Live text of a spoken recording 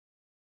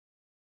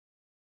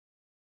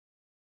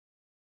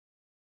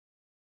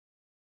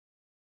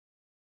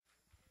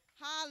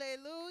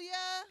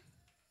Hallelujah.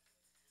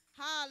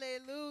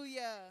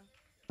 Hallelujah.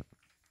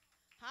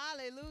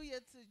 Hallelujah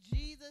to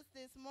Jesus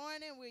this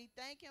morning. We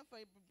thank him for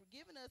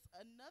giving us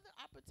another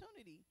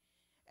opportunity.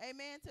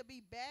 Amen. To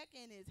be back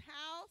in his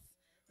house.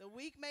 The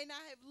week may not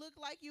have looked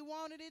like you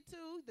wanted it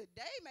to. The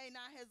day may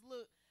not have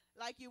looked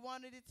like you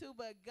wanted it to,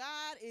 but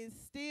God is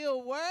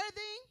still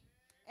worthy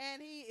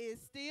and he is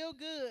still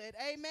good.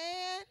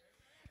 Amen.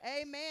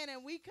 Amen.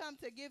 And we come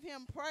to give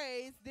him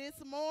praise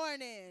this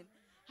morning.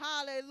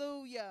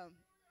 Hallelujah.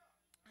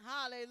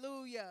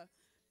 Hallelujah.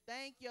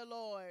 Thank you,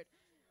 Lord.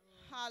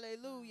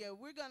 Hallelujah.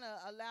 We're going to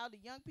allow the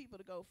young people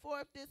to go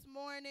forth this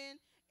morning.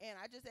 And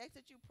I just ask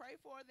that you pray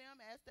for them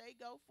as they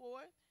go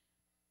forth.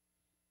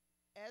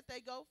 As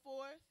they go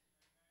forth.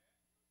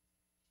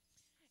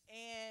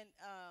 And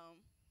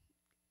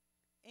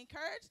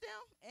encourage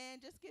them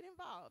and just get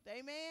involved.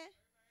 Amen.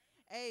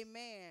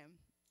 Amen.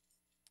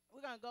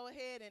 We're going to go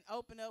ahead and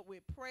open up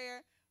with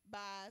prayer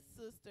by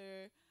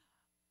Sister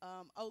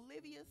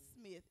Olivia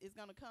Smith is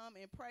going to come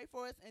and pray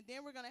for us, and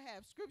then we're going to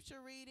have scripture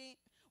reading.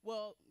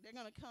 Well, they're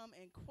going to come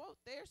and quote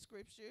their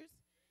scriptures,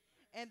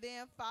 and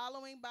then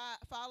following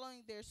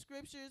their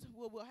scriptures,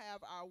 we'll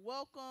have our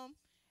welcome,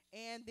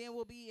 and then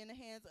we'll be in the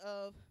hands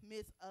of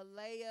Miss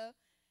Alea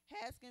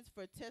Haskins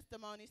for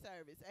testimony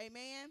service.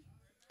 Amen.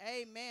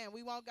 Amen.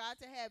 We want God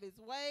to have his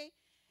way,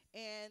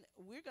 and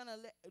we're going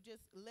to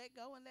just let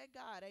go and let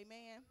God.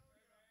 Amen.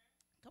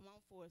 Come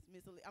on forth,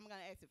 Miss Alea. I'm going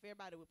to ask if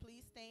everybody would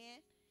please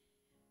stand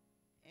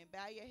and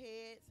bow your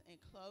heads and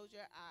close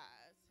your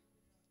eyes.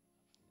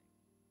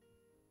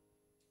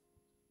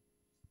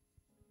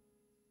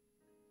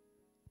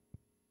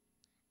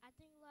 I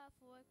thank Lord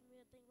for waking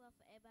me. I thank Lord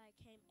for everybody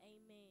that came.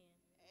 Amen.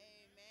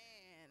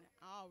 Amen.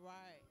 All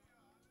right.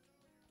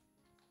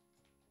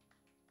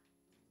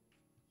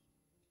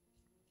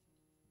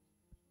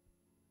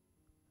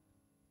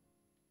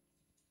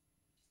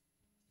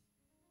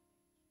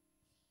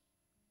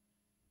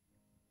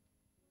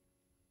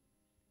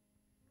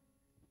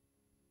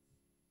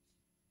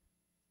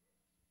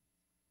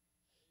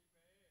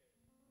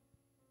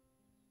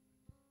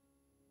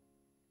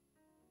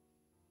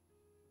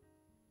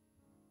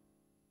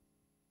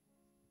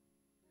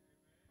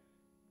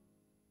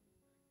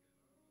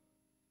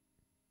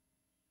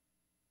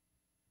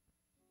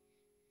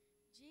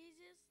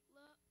 Jesus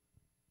loved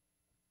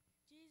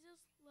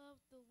Jesus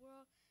loved the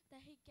world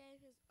that he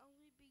gave his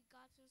only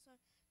begotten Son,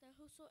 that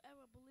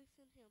whosoever believes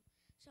in him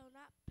shall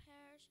not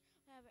perish but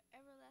have an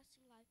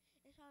everlasting life.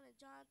 It's found in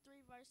John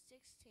 3, verse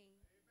 16.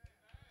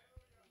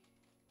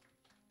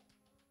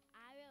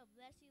 I will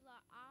bless you,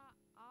 Lord,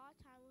 all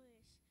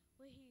time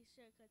with he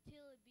should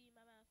continually be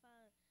my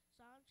mouth.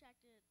 Psalm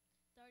chapter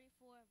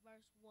 34,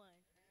 verse 1.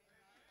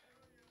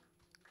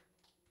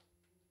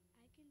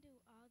 I can do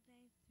all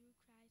things through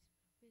Christ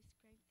which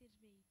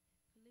strengthens me.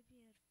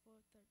 Philippians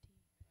 4:13.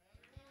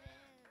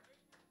 Amen.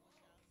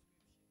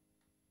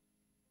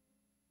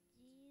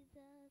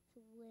 Jesus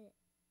wept.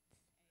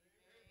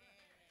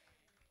 Amen.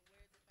 Where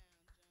is it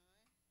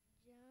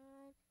found,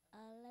 John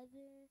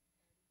 11:35.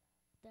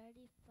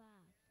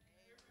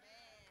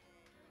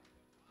 Amen.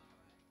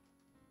 All right.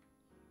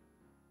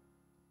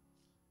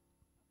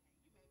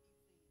 Okay, you may be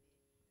seated.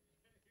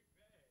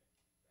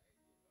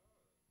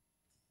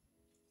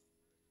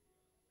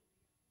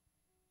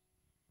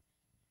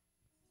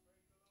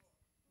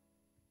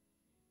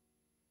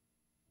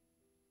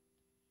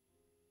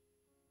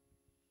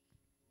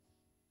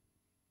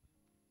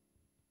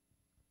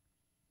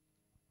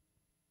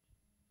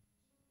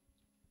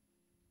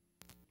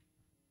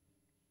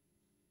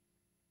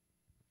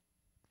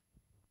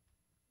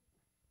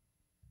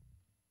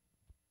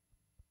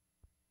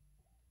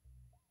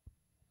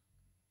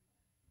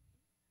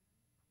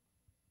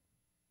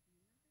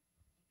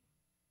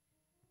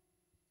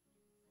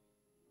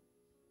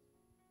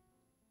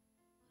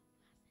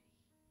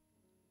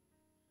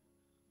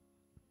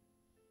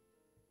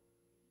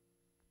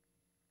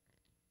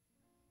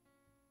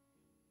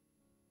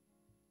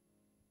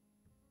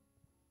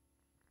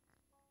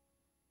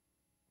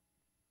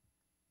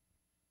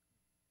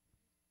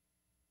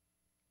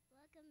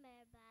 Welcome,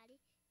 everybody.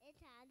 It's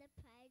time to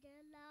praise the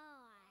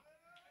Lord.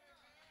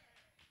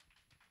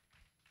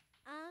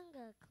 I'm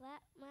going to clap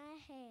my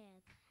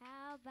hands.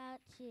 How about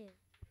you?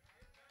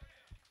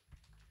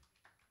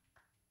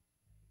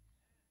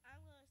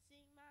 I'm going to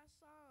sing my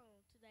song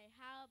today.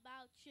 How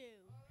about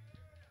you?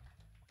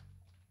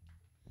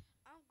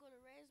 I'm going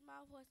to raise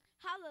my voice.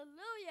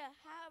 Hallelujah.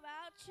 How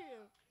about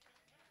you?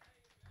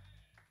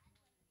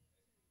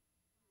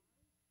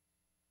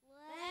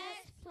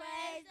 Let's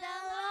praise the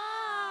Lord.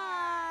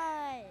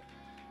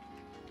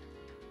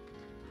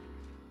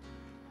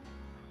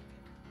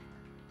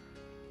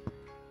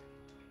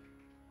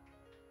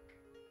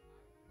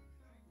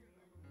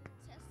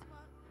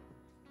 Testimony.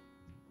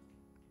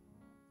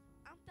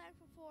 I'm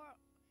thankful for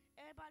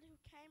everybody who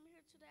came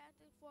here today. I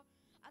thank the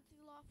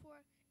Lord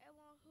for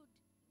everyone who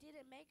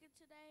didn't make it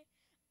today.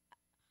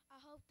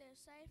 I hope they're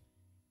safe.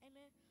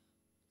 Amen.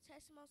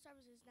 Testimony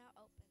service is now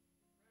open.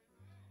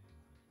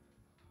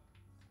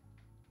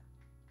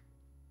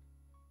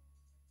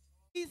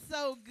 He's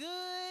so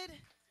good.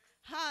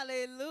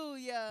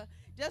 Hallelujah.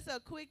 Just a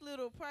quick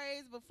little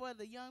praise before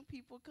the young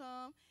people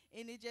come.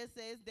 And it just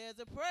says, there's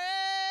a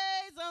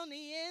praise on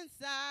the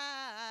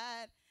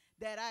inside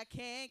that I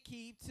can't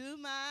keep to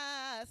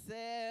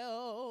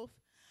myself.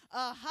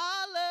 A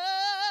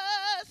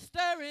holler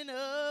stirring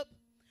up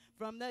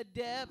from the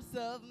depths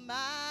of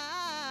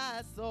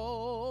my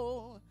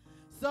soul.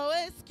 So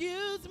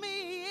excuse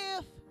me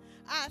if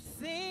I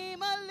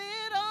seem a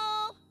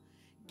little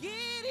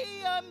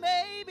giddy or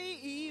maybe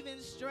even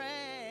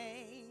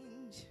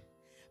strange,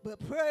 but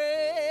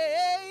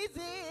praise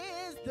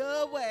is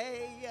the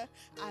way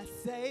I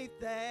say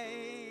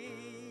things.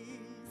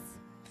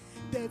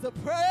 There's a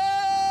praise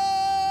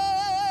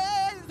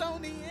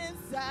on the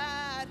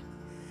inside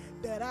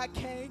that I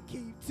can't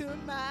keep to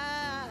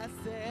myself.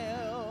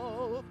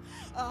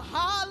 A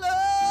holler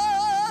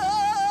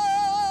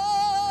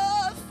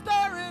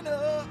stirring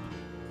up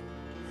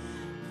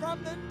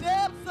from the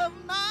depths of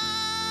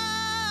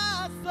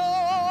my soul.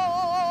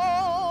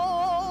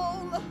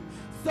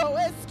 So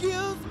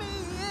excuse me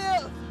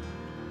if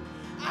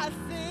I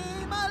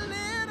seem a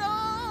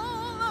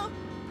little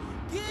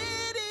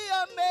giddy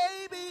or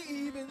maybe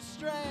even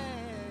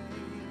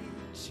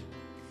strange.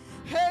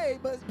 Hey,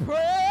 but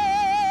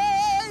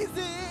praise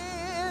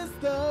is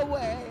the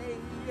way.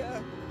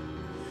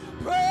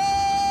 Praise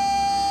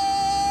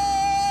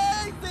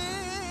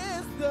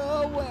is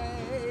the way.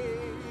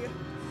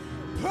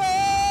 Praise,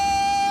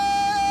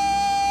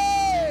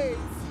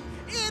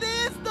 it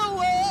is the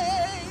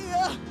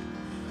way.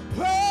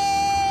 Praise,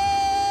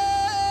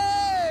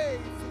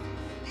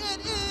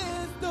 it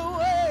is the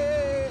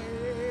way.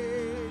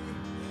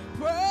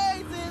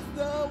 Praise is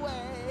the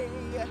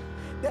way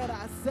that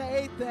I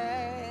say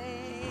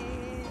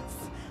thanks.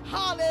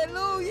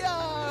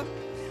 Hallelujah.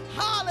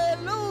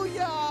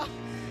 Hallelujah.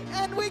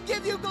 And we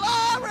give you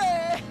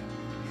glory.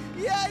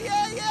 Yeah,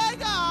 yeah, yeah,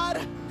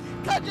 God.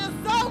 Because you're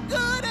so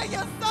good and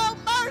you're so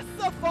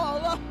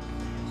merciful.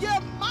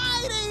 You're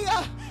mighty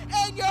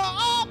and you're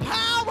all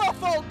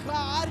powerful,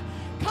 God.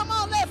 Come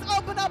on, let's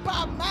open up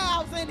our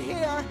mouths in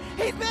here.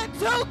 He's been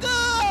too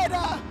good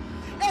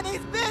and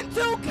he's been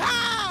too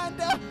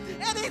kind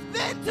and he's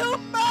been too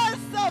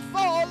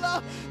merciful.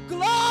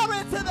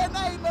 Glory to the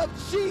name of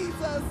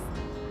Jesus.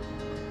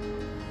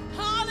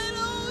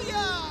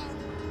 Hallelujah.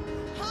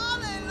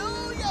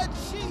 Hallelujah,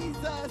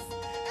 Jesus.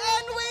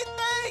 And we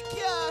thank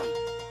you.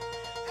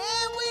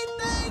 And we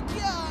thank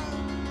you.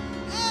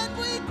 And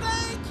we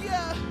thank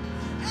you.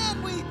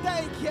 And we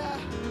thank you.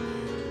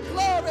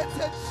 Glory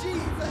to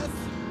Jesus.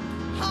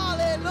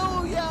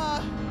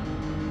 Hallelujah.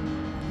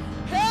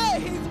 Hey,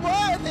 he's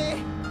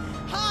worthy.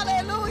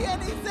 Hallelujah.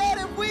 And he said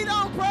if we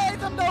don't praise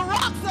him, the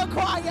rocks will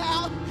cry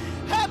out.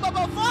 Hey, but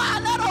before I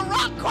let a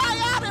rock cry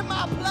out in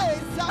my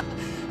place,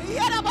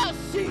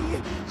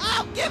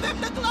 I'll give him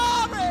the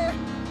glory.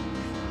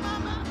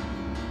 Mama.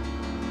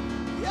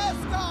 Yes,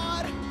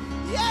 God.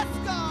 Yes,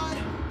 God.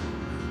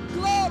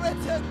 Glory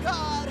to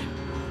God.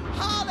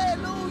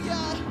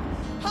 Hallelujah.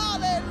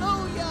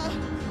 Hallelujah.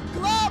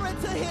 Glory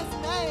to his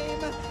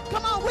name.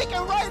 Come on, we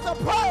can raise a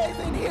praise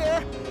in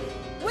here.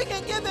 We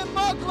can give him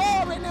more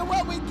glory than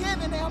what we're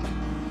giving him.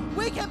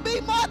 We can be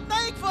more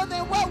thankful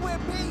than what we're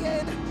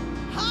being.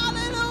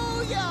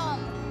 Hallelujah.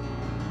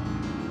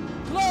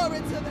 Glory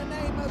to the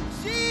name of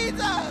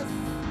Jesus.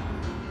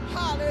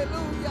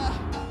 Hallelujah.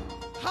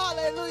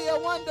 Hallelujah.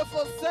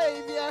 Wonderful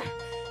Savior.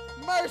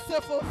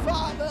 Merciful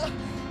Father.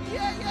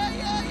 Yeah, yeah,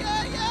 yeah,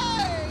 yeah,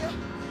 yeah.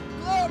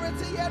 Glory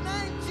to your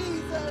name,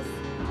 Jesus.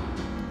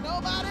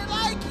 Nobody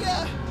like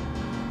you.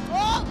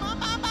 Oh, my.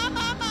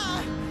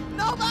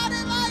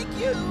 Nobody like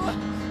you.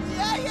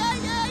 Yeah, yeah,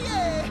 yeah,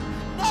 yeah.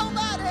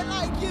 Nobody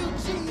like you,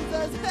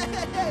 Jesus.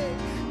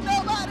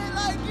 Nobody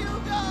like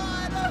you,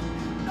 God.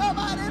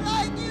 Nobody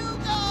like you,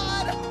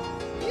 God.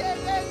 Yeah,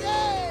 yeah,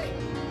 yeah.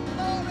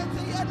 Glory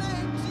to your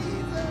name,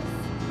 Jesus.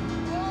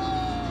 Oh.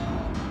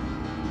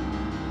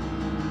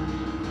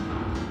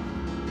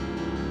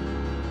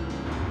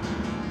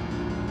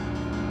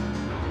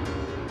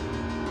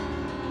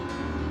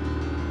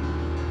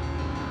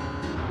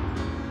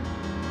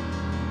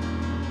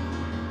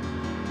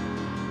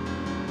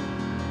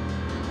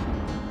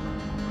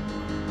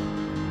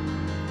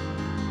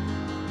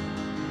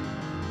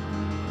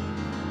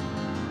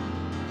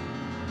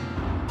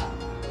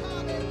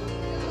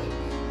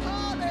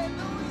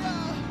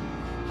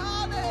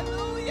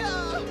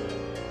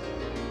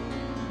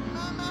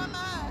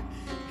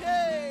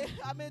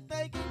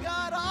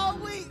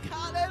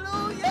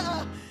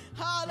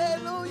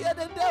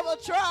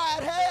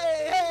 Tried,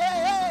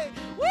 hey,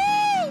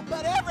 woo!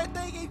 But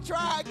everything he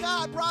tried,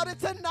 God brought it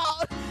to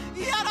naught.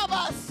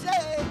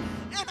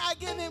 And I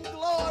give him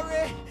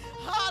glory.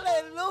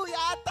 Hallelujah.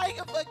 I thank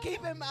him for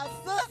keeping my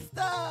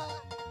sister.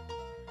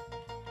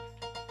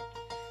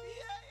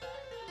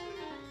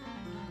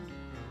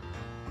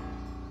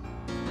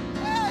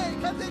 Hey,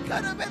 because it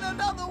could have been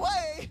another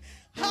way.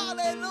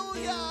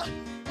 Hallelujah.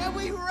 And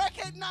we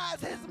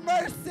recognize his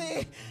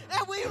mercy.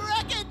 And we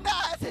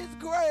recognize his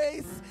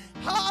grace.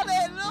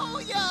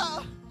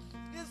 Hallelujah.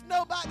 There's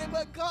nobody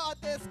but God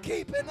that's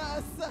keeping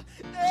us.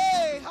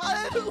 Hey,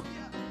 hallelujah.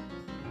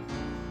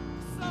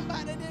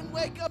 Somebody didn't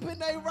wake up in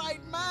their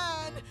right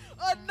mind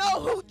or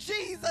know who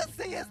Jesus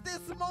is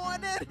this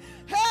morning.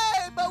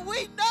 Hey, but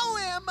we know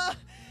him.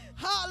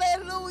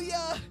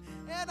 Hallelujah.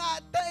 And I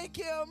thank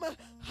him.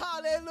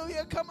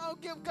 Hallelujah. Come on,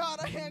 give God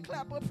a hand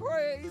clap of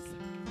praise.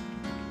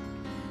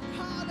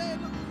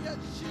 Hallelujah,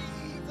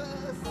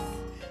 Jesus.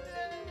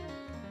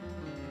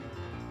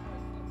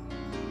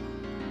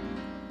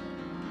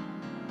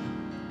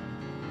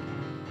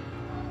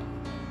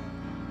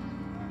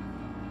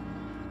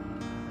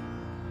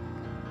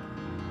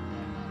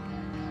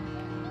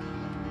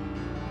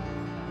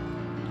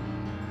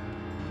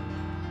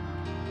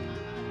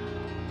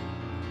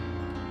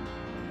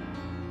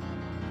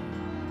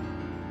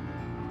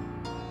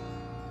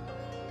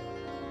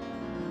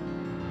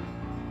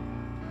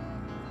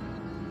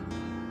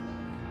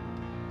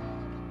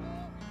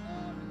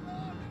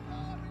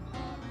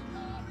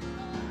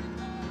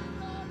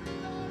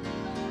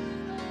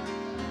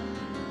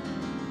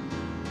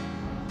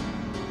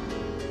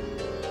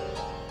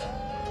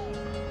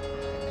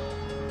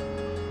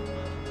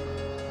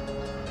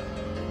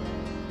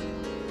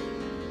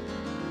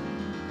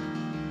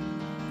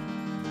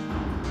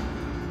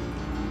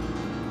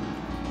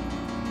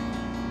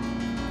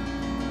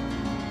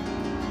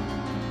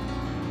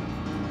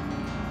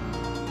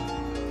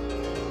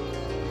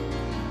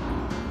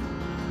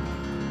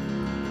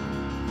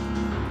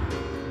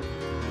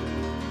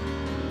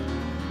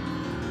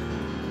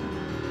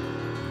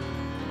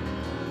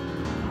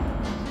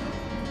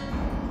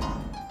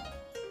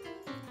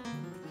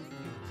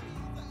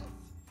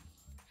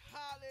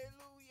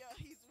 Hallelujah.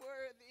 He's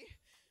worthy.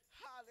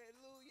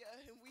 Hallelujah.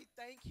 And we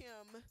thank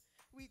him.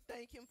 We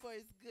thank him for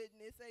his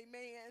goodness.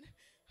 Amen.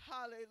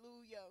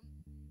 Hallelujah.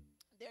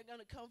 They're going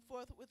to come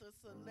forth with a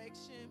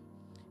selection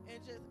and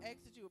just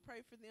ask that you will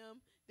pray for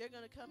them. They're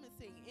going to come and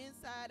sing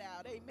Inside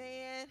Out.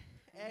 Amen.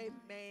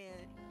 Amen.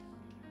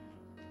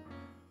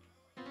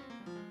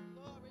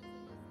 Glory to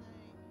his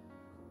name.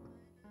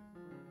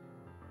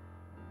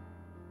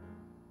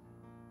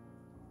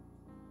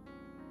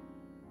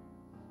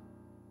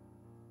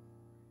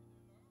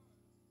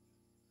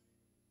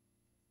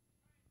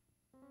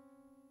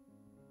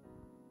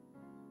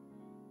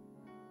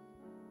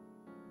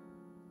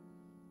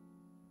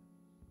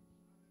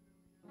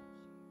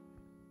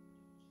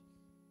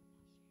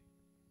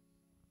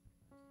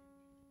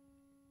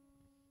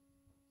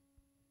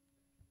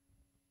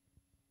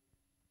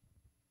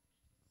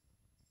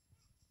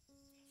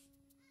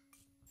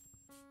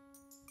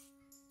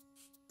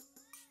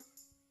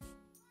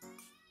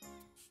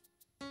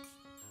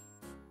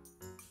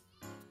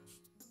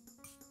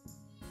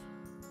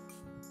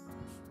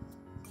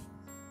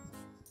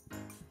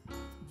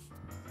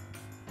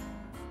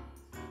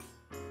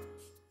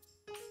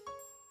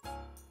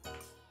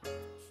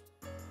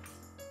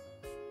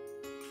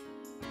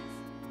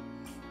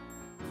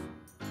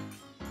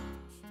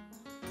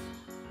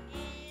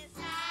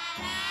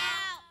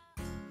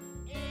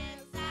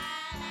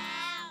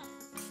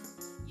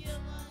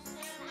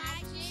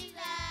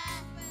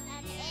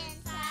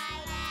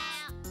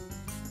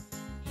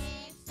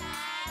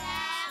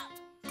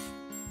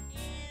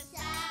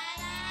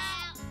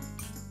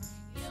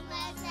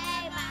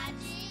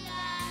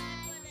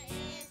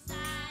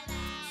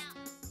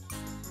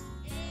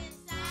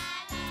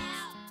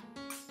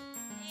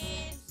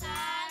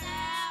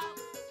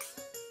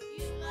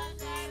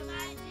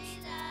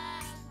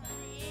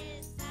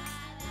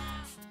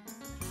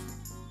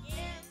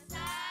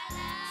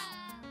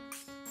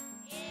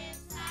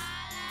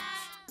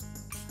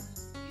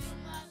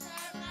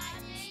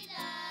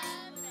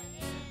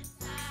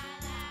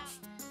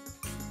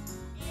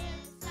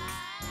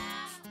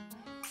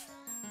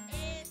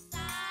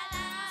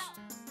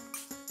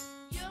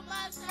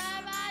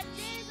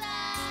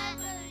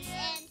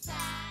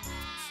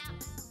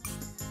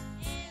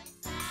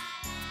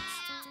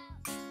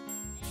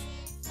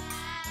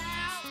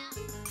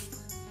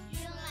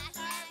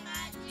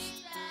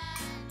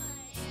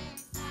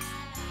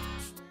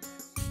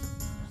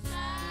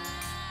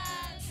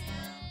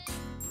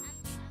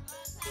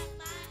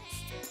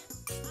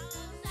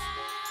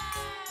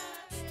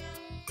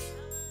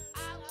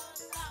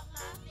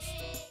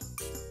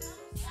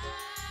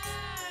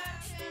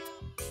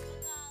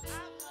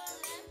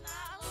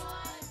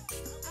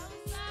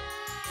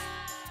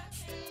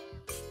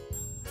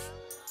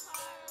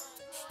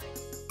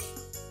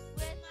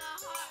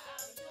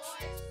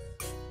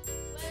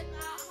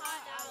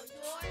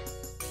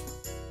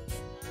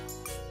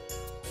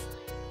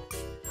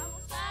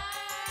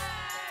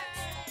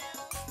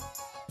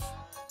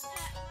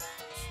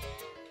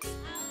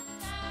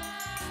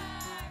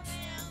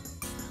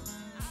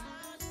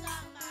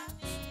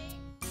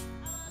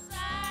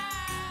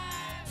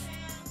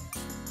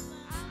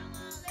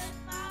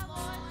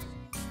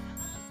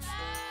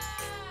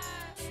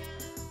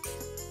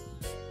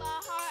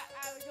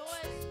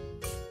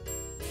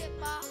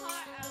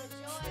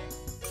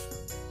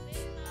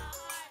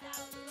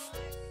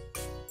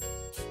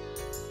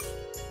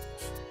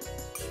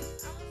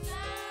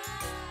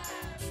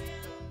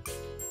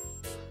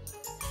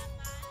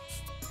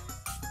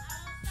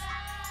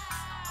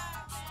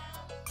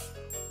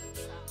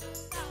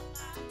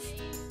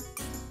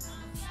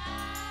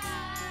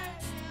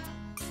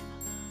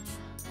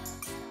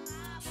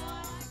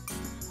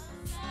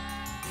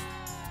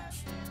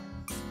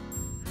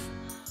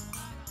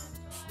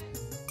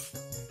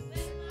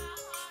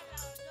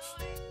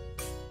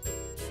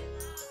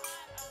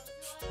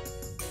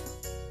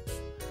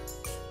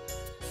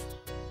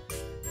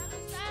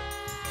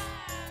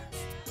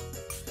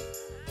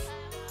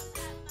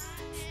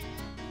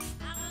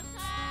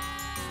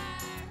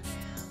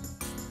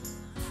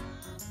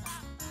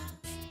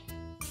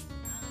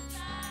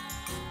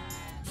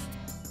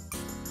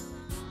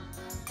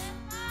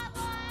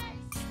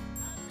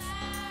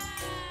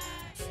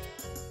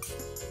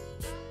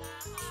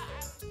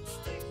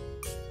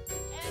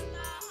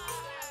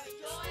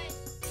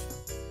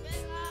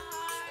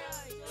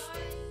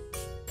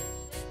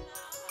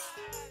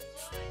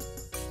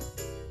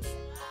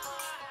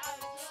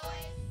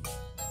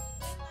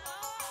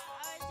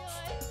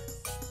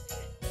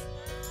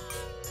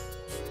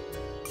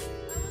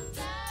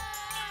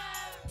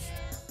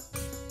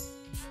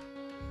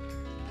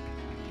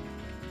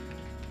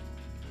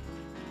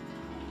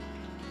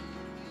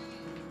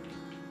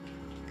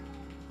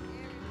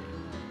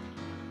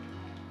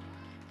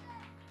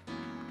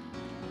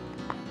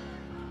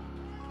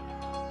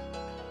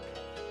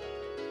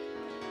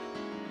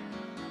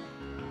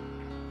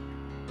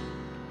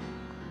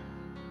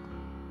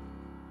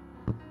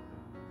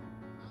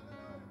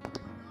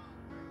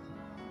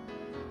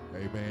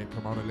 Amen.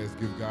 Come on and let's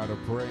give God a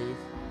praise.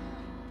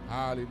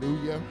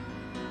 Hallelujah.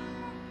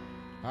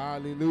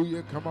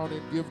 Hallelujah. Come on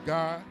and give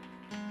God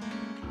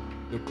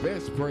the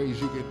best praise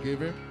you can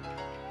give him.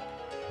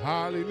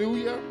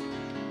 Hallelujah.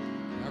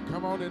 Now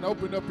come on and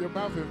open up your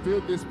mouth and fill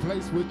this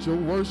place with your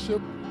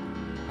worship.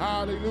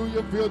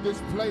 Hallelujah. Fill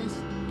this place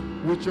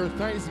with your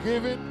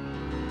thanksgiving.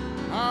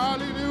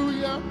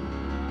 Hallelujah.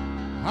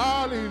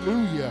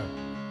 Hallelujah.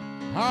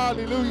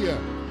 Hallelujah.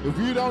 If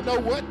you don't know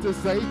what to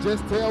say,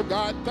 just tell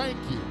God thank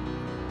you.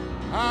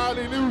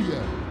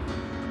 Hallelujah.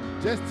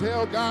 Just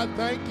tell God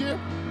thank you.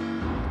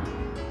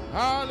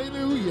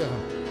 Hallelujah.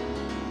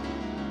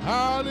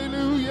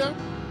 Hallelujah.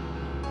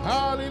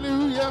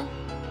 Hallelujah.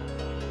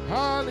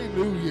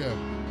 Hallelujah.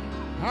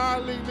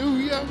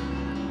 Hallelujah.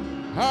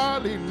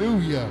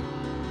 Hallelujah.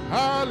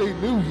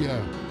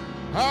 Hallelujah.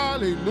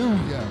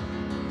 Hallelujah.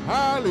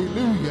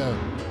 Hallelujah.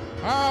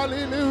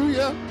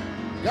 Hallelujah.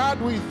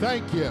 God, we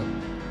thank you.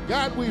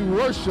 God, we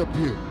worship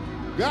you.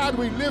 God,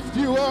 we lift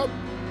you up.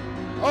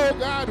 Oh,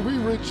 God, we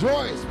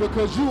rejoice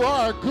because you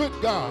are a good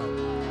God.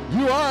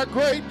 You are a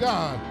great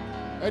God.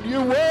 And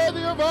you're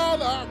worthy of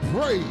all our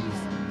praise.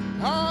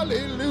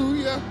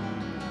 Hallelujah.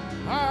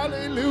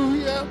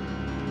 Hallelujah.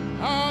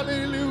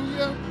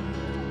 Hallelujah.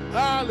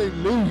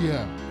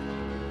 Hallelujah.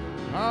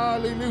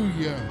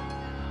 Hallelujah.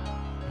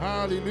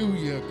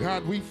 Hallelujah.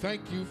 God, we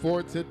thank you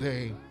for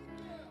today.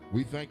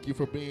 We thank you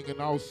for being an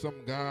awesome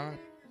God.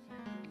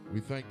 We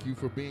thank you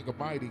for being a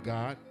mighty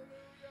God.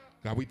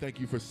 God, we thank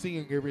you for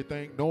seeing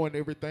everything, knowing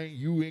everything,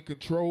 you in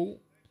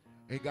control.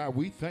 And God,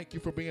 we thank you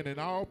for being an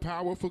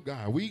all-powerful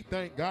God. We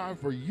thank God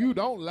for you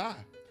don't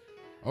lie.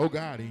 Oh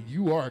God, and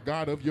you are a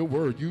God of your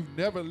word. You've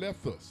never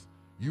left us.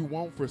 You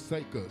won't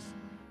forsake us.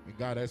 And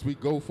God, as we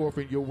go forth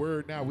in your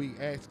word now, we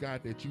ask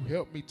God that you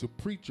help me to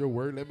preach your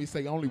word. Let me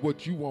say only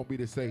what you want me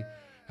to say,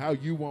 how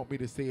you want me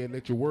to say it.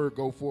 Let your word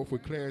go forth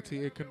with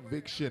clarity and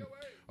conviction.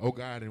 Oh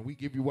God, and we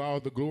give you all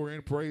the glory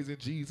and praise in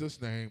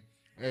Jesus' name.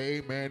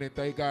 Amen. And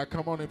thank God.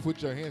 Come on and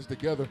put your hands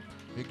together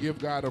and give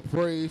God a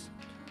praise.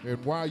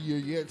 And while you're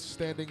yet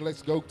standing,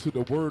 let's go to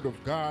the word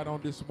of God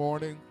on this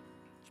morning.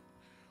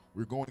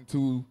 We're going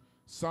to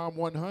Psalm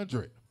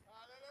 100.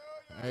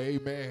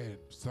 Amen.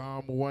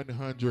 Psalm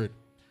 100.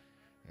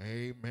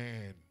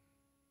 Amen.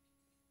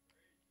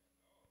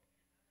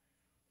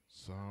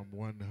 Psalm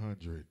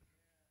 100.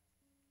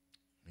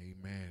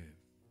 Amen.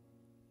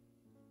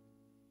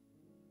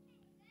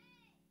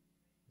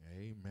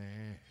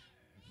 Amen.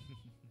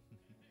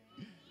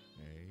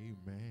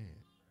 Amen.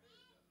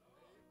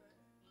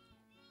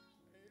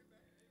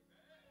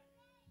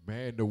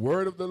 Man, the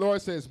word of the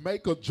Lord says,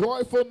 make a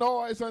joyful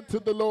noise unto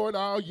the Lord,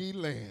 all ye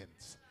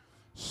lands.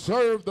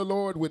 Serve the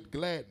Lord with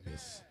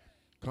gladness.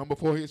 Come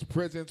before his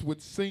presence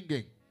with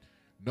singing.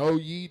 Know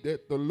ye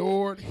that the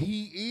Lord,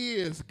 he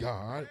is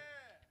God.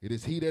 It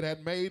is he that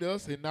hath made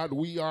us, and not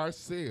we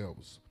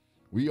ourselves.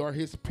 We are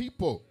his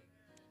people,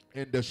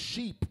 and the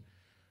sheep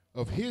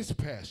of his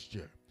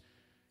pasture.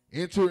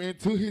 Enter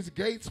into his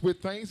gates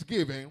with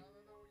thanksgiving,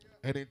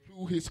 and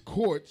into his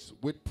courts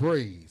with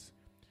praise.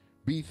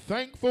 Be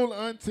thankful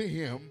unto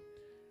him,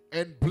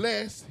 and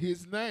bless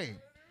his name.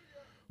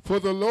 For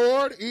the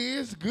Lord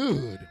is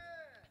good.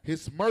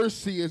 His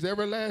mercy is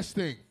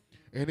everlasting,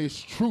 and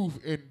his truth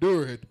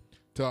endureth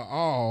to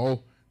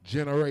all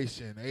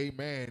generation.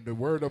 Amen. The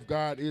word of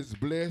God is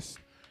blessed.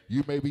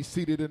 You may be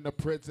seated in the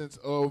presence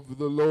of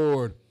the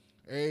Lord.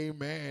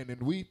 Amen.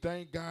 And we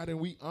thank God and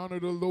we honor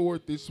the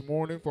Lord this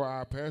morning for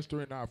our pastor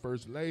and our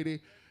first lady.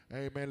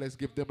 Amen. Let's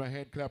give them a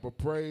hand clap of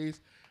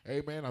praise.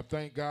 Amen. I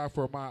thank God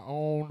for my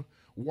own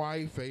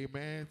wife.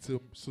 Amen.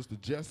 To Sister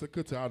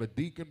Jessica, to all the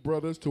deacon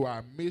brothers, to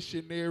our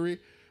missionary.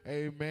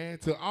 Amen.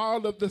 To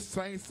all of the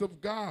saints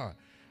of God.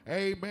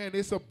 Amen.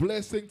 It's a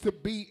blessing to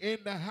be in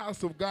the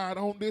house of God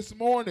on this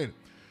morning.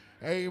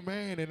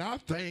 Amen. And I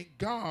thank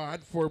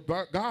God for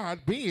God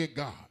being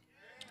God.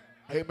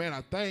 Amen.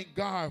 I thank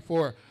God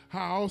for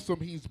how awesome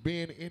he's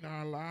been in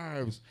our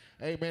lives.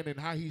 Amen. And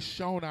how he's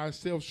shown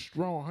himself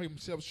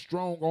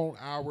strong on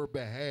our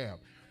behalf.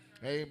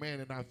 Amen.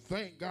 And I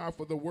thank God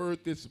for the word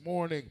this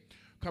morning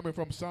coming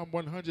from Psalm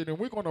 100. And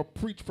we're going to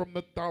preach from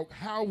the thought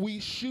how we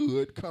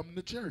should come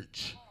to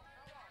church.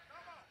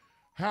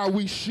 How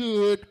we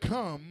should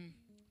come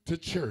to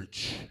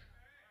church.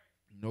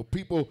 You know,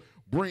 people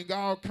bring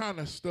all kind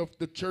of stuff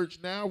to church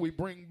now. We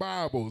bring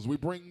Bibles. We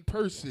bring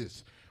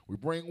purses. We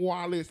bring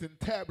wallets and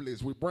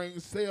tablets. We bring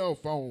cell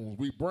phones.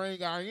 We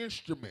bring our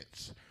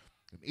instruments.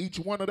 And each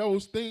one of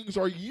those things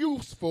are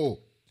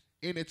useful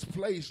in its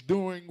place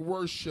during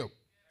worship.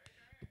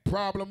 The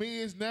problem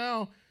is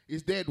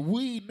that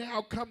we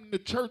now come to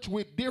church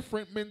with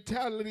different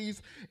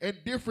mentalities and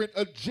different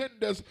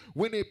agendas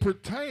when it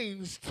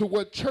pertains to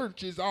what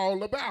church is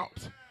all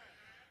about.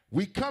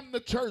 We come to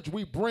church,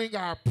 we bring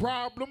our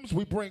problems,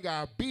 we bring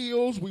our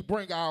bills, we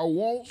bring our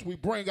wants, we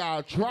bring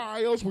our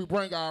trials, we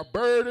bring our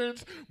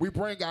burdens, we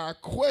bring our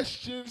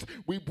questions,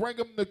 we bring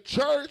them to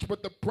church,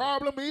 but the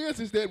problem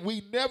is that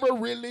we never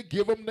really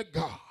give them to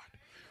God.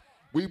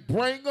 We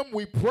bring them,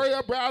 we pray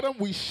about them,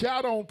 we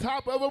shout on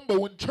top of them, but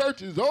when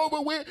church is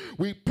over with,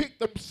 we pick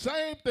them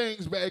same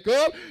things back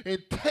up and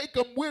take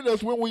them with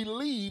us when we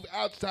leave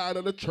outside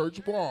of the church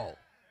wall.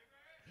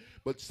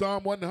 But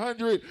Psalm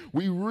 100,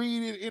 we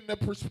read it in the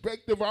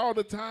perspective all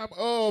the time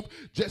of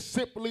just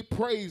simply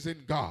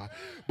praising God.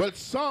 But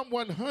Psalm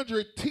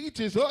 100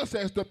 teaches us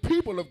as the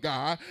people of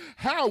God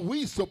how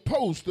we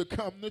supposed to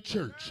come to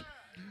church.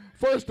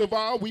 First of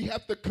all, we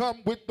have to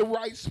come with the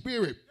right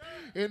spirit.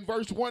 In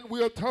verse 1,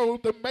 we are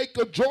told to make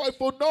a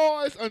joyful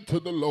noise unto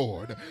the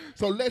Lord.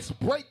 So let's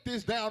break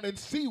this down and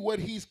see what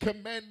he's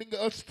commanding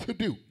us to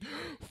do.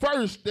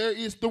 First, there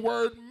is the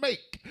word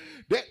make.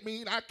 That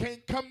means I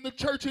can't come to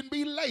church and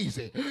be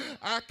lazy.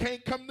 I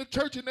can't come to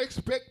church and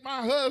expect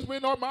my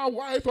husband or my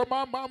wife or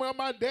my mama or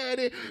my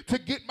daddy to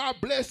get my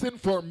blessing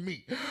for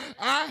me.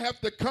 I have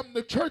to come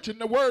to church, and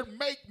the word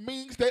make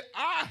means that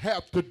I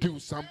have to do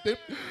something.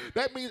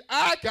 That means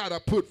I got to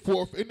put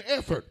forth an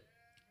effort.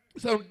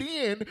 So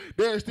then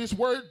there's this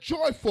word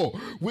joyful,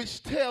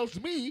 which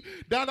tells me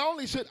not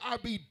only should I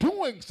be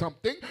doing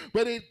something,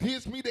 but it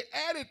gives me the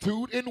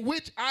attitude in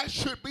which I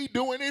should be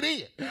doing it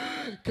in.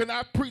 Can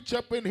I preach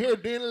up in here?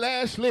 Then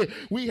lastly,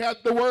 we have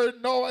the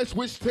word noise,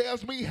 which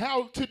tells me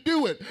how to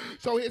do it.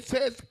 So it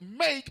says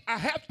make, I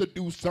have to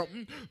do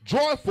something.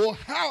 Joyful,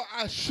 how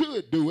I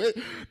should do it.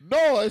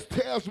 Noise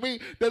tells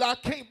me that I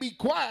can't be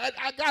quiet.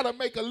 I got to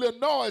make a little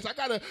noise. I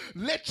got to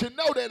let you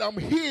know that I'm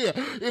here.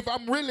 If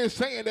I'm really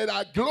saying that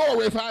I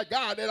glorify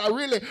God, that I'm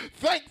really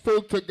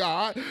thankful to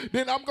God,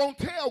 then I'm going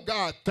to tell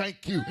God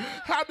thank you.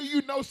 How do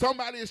you know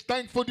somebody is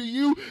thankful to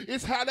you?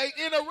 It's how they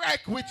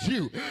interact with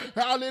you.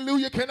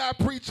 Hallelujah. Can I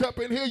preach up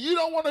in here? You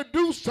don't want to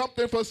do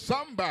something for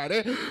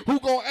somebody who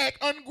going to act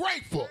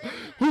ungrateful,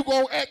 who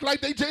going to act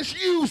like they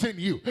just using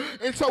you.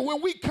 And so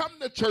when we come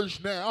to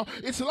church now,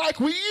 it's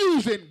like we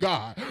using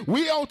God.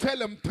 We don't tell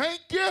him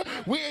thank you.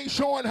 We ain't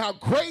showing how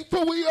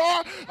grateful we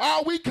are.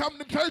 All we come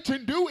to church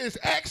and do is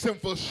ask him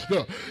for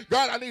stuff.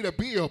 God, I need a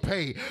bill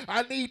paid.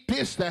 I need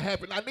this to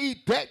happen. I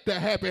need that to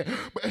happen.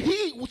 But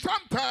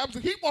sometimes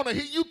he want to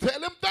hear you tell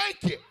him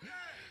thank you.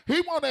 He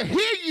want to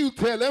hear you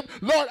tell him,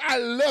 Lord, I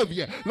love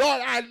you.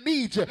 Lord, I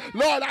need you.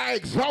 Lord, I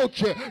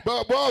exalt you.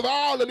 But above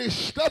all of this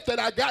stuff that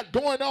I got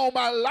going on in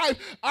my life,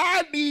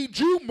 I need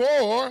you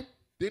more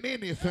than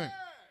anything.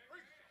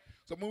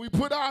 So when we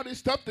put all this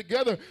stuff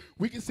together,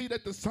 we can see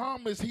that the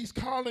psalmist, he's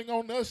calling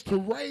on us to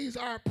raise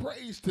our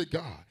praise to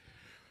God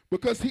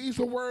because he's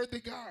a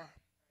worthy God.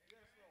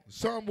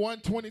 Psalm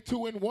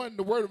 122:1,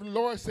 the word of the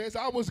Lord says,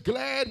 I was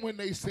glad when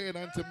they said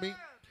unto me,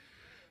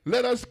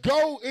 let us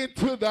go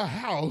into the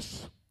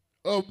house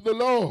of the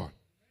Lord.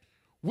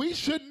 We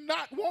should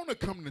not want to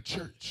come to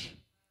church,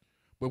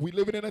 but we're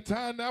living in a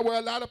time now where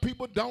a lot of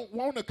people don't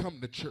want to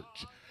come to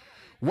church.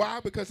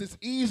 Why? Because it's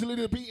easily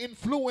to be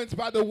influenced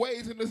by the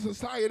ways in the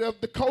society of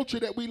the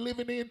culture that we're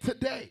living in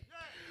today.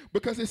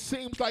 Because it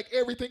seems like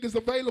everything is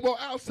available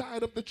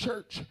outside of the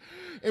church.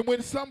 And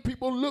when some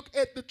people look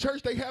at the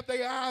church, they have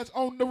their eyes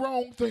on the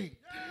wrong thing.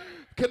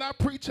 Can I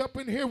preach up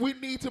in here? We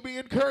need to be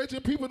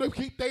encouraging people to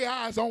keep their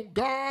eyes on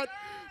God.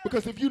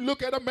 Because if you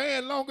look at a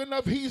man long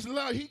enough, he's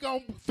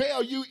going to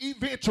fail you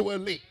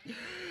eventually.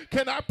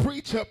 Can I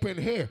preach up in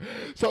here?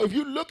 So if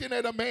you're looking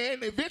at a man,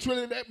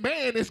 eventually that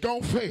man is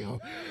going to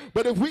fail.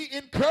 But if we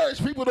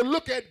encourage people to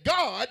look at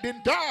God,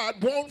 then God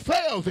won't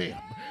fail them.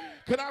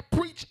 Can I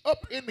preach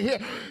up in here?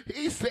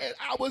 He said,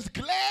 I was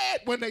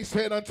glad when they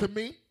said unto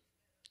me,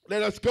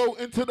 let us go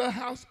into the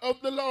house of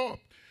the Lord.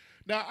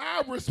 Now,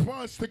 our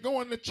response to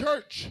going to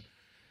church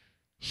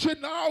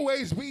shouldn't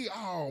always be,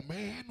 oh,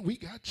 man, we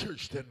got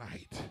church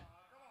tonight.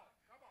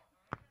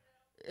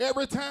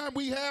 Every time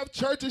we have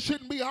church, it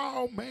shouldn't be,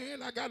 oh,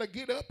 man, I got to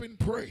get up and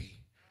pray.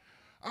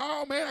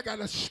 Oh, man, I got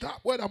to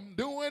stop what I'm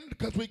doing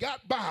because we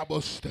got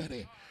Bible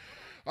study.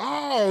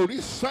 Oh,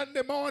 this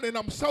Sunday morning,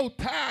 I'm so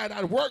tired.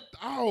 I worked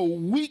all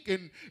week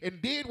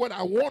and did what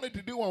I wanted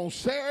to do on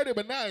Saturday,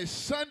 but now it's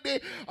Sunday.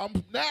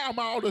 I'm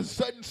all of a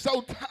sudden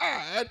so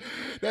tired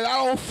that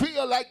I don't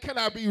feel like, can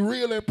I be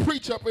real and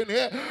preach up in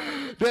here,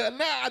 that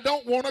now I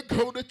don't want to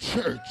go to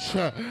church.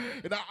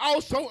 And I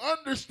also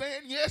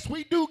understand, yes,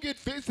 we do get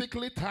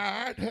physically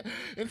tired,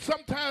 and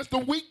sometimes the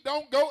week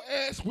don't go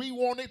as we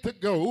want it to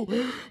go,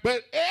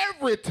 but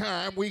every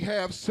time we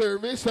have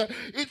service,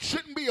 it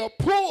shouldn't be a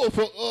pull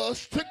for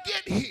us to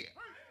get here.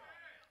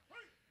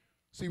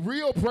 See,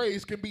 real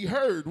praise can be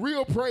heard.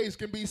 Real praise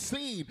can be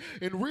seen.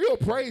 And real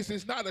praise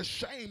is not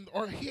ashamed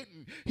or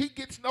hidden. He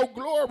gets no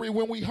glory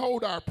when we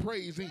hold our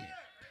praise in.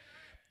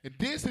 And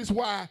this is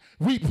why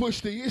we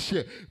push the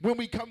issue when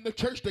we come to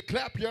church, to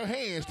clap your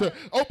hands, to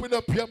open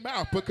up your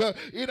mouth, because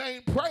it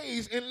ain't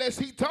praise unless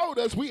he told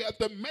us we have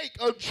to make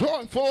a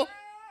joyful.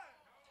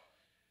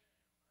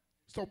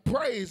 So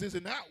praise is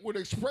an outward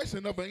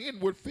expression of an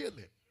inward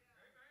feeling.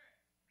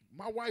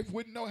 My wife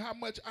wouldn't know how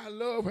much I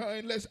love her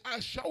unless I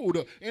showed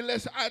her,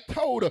 unless I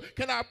told her.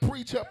 Can I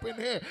preach up in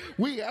here?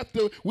 We have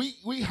to,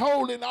 we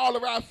holding all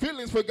of our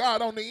feelings for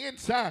God on the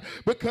inside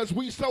because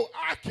we so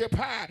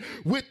occupied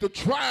with the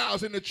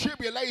trials and the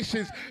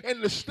tribulations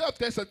and the stuff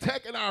that's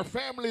attacking our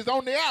families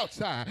on the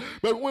outside.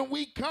 But when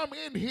we come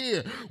in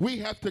here, we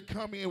have to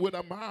come in with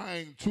a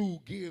mind to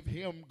give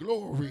him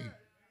glory.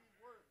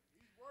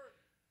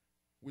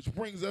 Which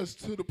brings us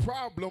to the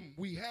problem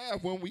we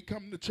have when we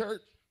come to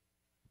church.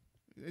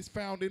 It's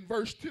found in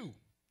verse 2.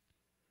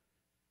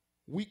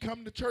 We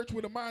come to church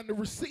with a mind to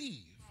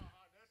receive.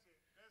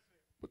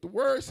 But the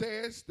word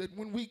says that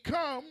when we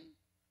come,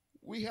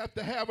 we have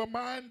to have a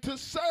mind to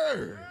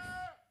serve.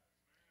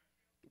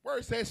 The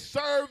word says,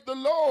 serve the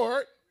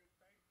Lord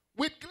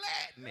with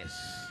gladness.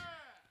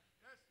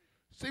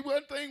 See,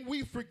 one thing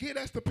we forget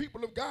as the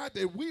people of God,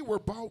 that we were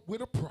bought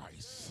with a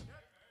price.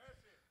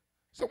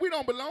 So we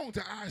don't belong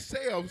to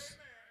ourselves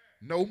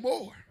no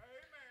more.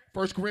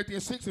 1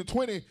 Corinthians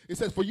 6:20, it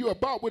says, for you are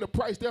bought with a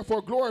price,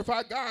 therefore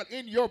glorify God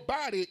in your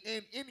body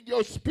and in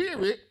your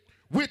spirit,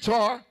 which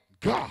are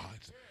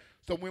God's.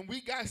 So when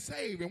we got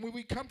saved and when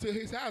we come to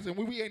his house and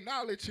when we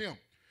acknowledge him,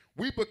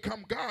 we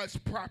become God's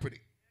property.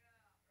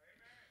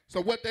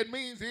 So what that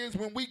means is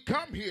when we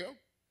come here,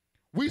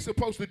 we're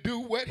supposed to do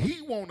what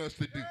he wants us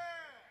to do.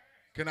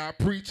 Can I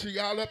preach to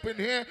y'all up in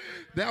here?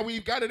 Now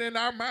we've got it in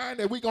our mind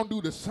that we're going to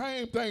do the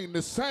same thing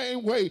the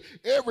same way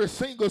every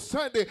single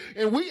Sunday.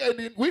 And we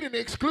didn't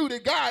exclude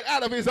God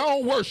out of his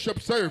own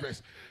worship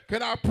service.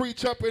 Can I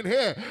preach up in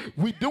here?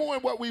 We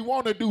doing what we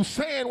want to do,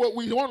 saying what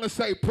we want to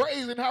say,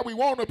 praising how we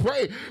want to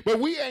pray. But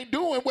we ain't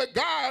doing what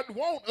God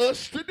wants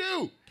us to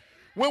do.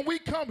 When we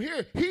come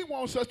here, he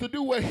wants us to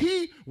do what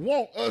he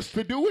wants us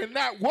to do and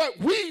not what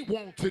we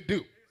want to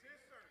do.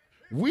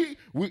 We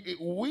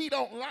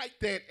don't like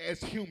that as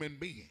human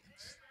beings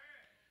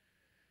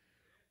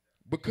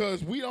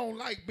because we don't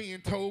like being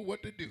told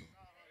what to do,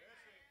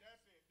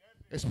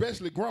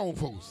 especially grown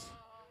folks.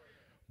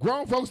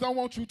 Grown folks don't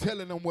want you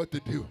telling them what to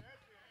do.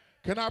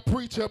 Can I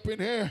preach up in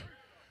here?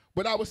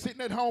 But I was sitting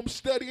at home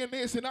studying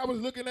this, and I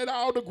was looking at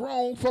all the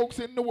grown folks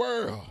in the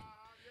world.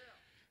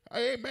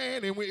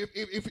 Amen. And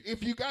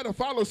if you got to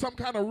follow some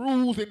kind of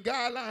rules and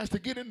guidelines to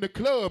get in the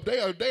club,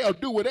 they'll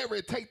do whatever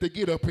it takes to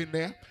get up in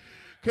there.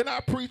 Can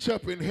I preach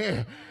up in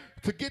here?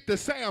 To get the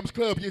Sam's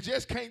Club, you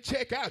just can't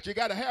check out. You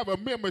got to have a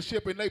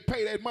membership, and they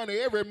pay that money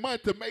every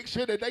month to make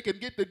sure that they can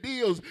get the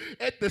deals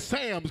at the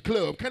Sam's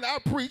Club. Can I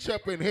preach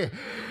up in here?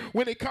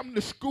 When they come to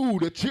school,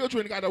 the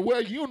children got to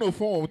wear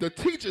uniforms. The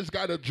teachers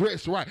got to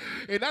dress right.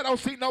 And I don't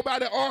see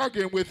nobody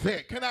arguing with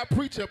that. Can I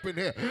preach up in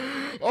here?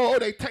 Oh,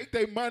 they take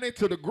their money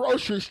to the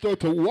grocery store,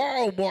 to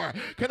Walmart.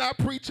 Can I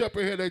preach up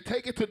in here? They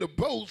take it to the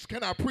Boots.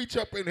 Can I preach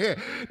up in here?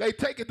 They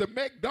take it to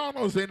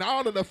McDonald's and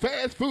all of the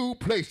fast food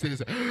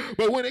places.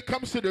 But when it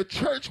comes to the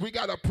church, we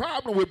got a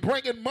problem with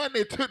bringing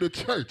money to the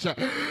church.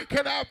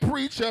 Can I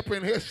preach up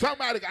in here?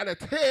 Somebody got to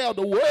tell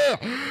the world,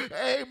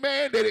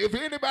 amen, that if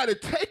anybody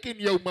taking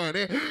your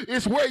money,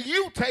 it's where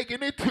you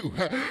taking it to.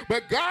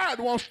 But God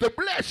wants to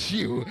bless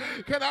you.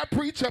 Can I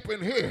preach up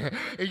in here?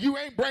 And you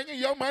ain't bringing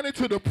your money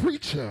to the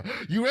preacher.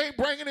 You ain't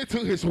bringing it to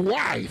his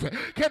wife.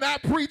 Can I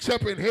preach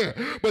up in here?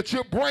 But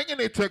you're bringing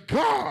it to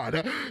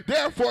God.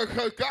 Therefore,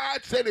 because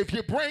God said, if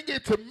you bring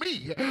it to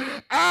me,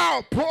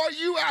 I'll pour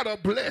you out a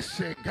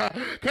blessing.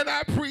 Can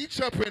I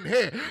preach up in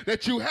here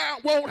that you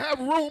won't have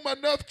room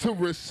enough to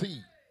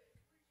receive?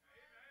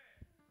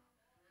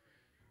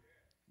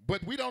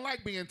 But we don't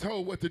like being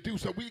told what to do,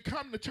 so we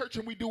come to church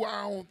and we do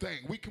our own thing.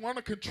 We want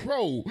to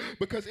control,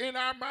 because in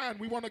our mind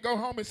we want to go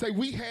home and say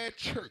we had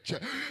church.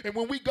 And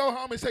when we go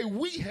home and say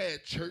we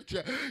had church,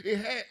 it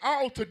had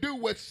all to do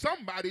with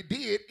somebody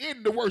did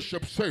in the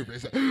worship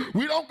service.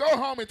 We don't go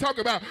home and talk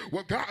about,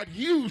 well, God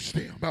used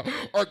them,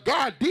 or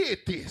God did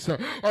this, or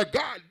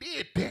God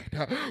did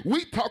that.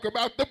 We talk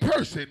about the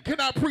person.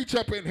 Can I preach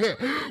up in here?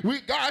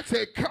 God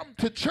said, come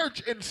to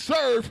church and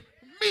serve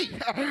me.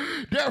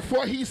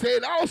 Therefore, he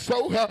said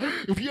also,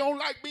 if you don't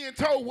like being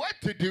told what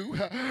to do,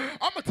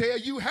 I'm going to tell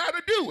you how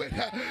to do it.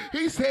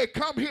 He said,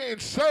 come here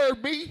and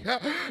serve me.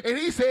 And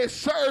he said,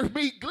 serve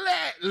me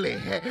gladly.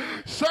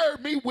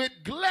 Serve me with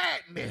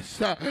gladness.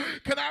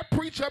 Can I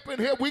preach up in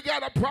here? We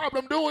got a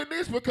problem doing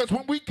this because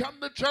when we come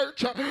to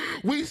church,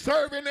 we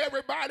serving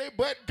everybody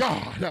but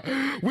God.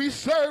 We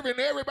serving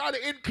everybody,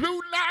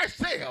 including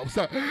ourselves,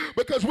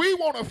 because we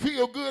want to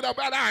feel good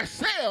about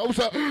ourselves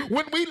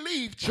when we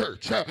leave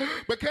church.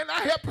 But can I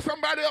help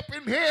somebody up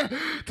in here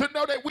to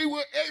know that we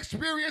will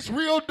experience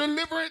real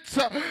deliverance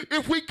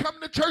if we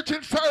come to church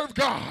and serve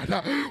God?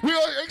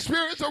 We'll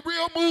experience a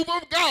real move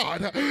of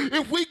God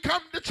if we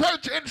come to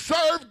church and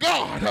serve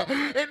God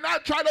and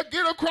not try to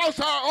get across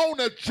our own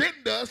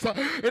agendas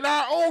and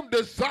our own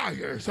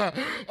desires.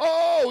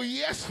 Oh,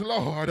 yes,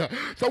 Lord.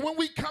 So when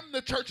we come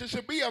to church, it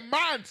should be a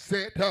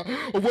mindset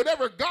of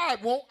whatever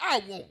God wants,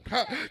 I want.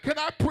 Can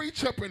I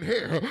preach up in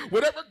here?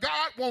 Whatever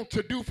God wants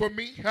to do for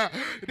me,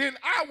 then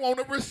I want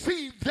to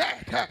receive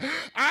that.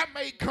 I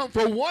may come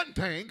for one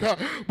thing,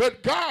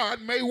 but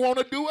God may want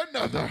to do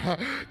another.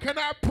 Can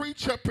I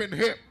preach up in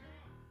here?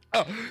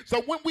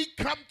 So when we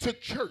come to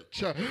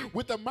church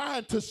with a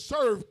mind to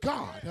serve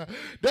God,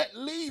 that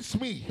leads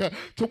me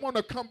to want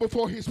to come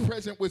before his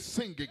presence with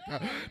singing.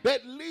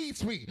 That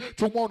leads me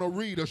to want to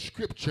read a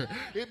scripture.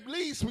 It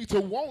leads me to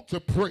want to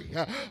pray.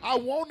 I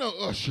want to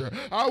usher.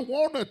 I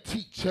want to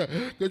teach.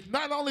 Because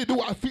not only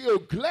do I feel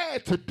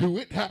glad to do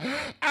it,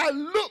 I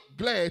look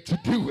glad to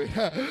do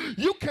it.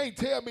 You can't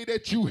tell me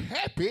that you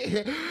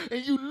happy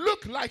and you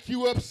look like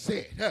you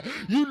upset.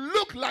 You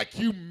look like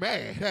you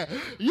mad.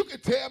 You can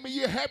tell me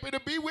you're happy to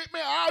be with me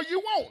all you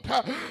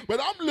want, but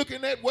I'm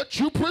looking at what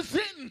you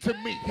presenting to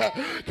me.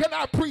 Can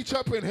I preach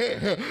up in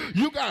here?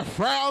 You got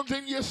frowns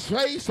in your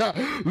face,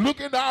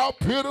 looking all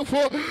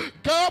pitiful.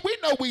 God, we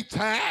know we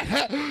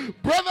tired.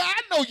 Brother,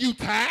 I know you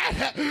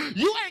tired.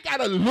 You ain't got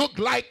to look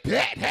like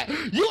that.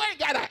 You ain't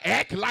got to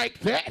act like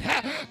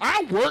that.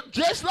 I work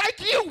just like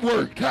you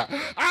worked.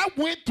 I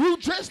went through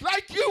just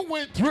like you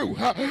went through.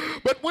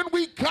 But when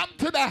we come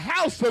to the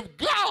house of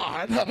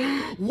God,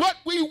 what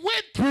we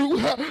went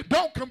through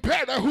don't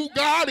compare to who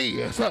God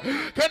is.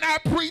 Can I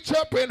preach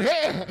up in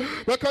here?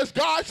 Because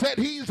God said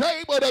he's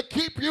able to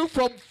keep you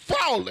from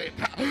falling.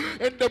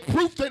 And the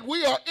proof that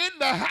we are in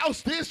the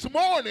house this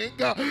morning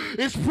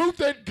is proof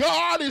that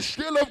God is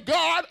still of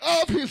God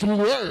of his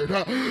word.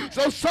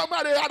 So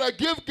somebody ought to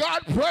give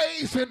God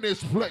praise in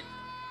this place.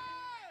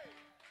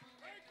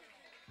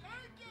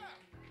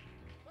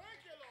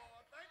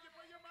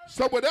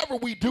 So whatever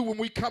we do when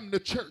we come to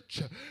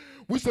church,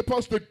 we're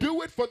supposed to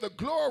do it for the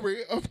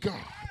glory of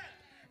God.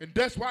 And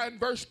that's why in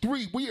verse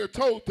 3 we are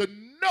told to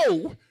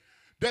know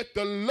that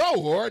the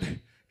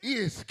Lord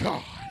is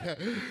God.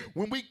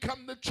 When we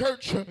come to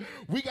church,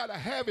 we got to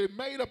have it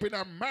made up in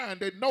our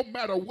mind that no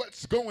matter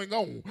what's going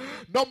on,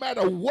 no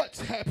matter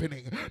what's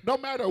happening, no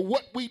matter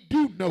what we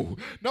do know,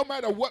 no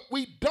matter what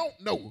we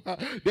don't know,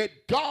 that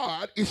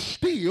God is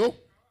still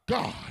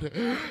God.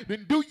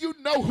 Then do you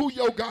know who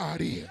your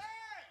God is?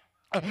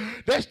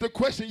 That's the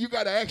question you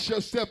got to ask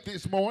yourself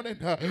this morning,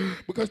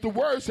 because the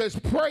word says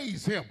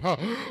praise him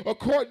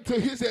according to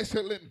his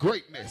excellent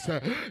greatness.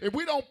 And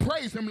we don't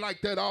praise him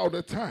like that all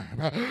the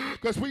time,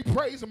 because we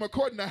praise him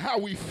according to how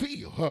we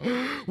feel.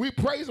 We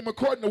praise him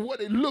according to what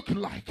it looked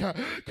like.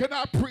 Can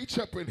I preach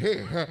up in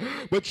here?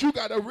 But you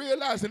got to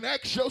realize and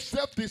ask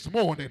yourself this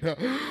morning,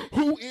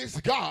 who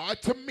is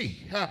God to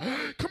me?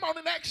 Come on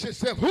and ask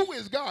yourself, who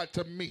is God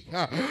to me?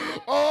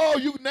 Oh,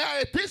 you now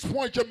at this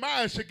point your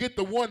mind should get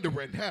to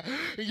wondering.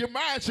 And your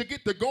mind should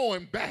get to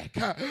going back,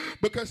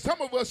 because some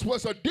of us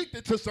was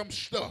addicted to some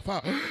stuff,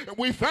 and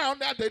we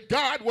found out that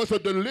God was a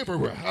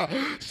deliverer.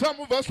 Some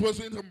of us was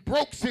in some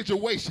broke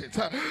situations,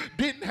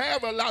 didn't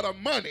have a lot of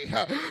money,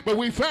 but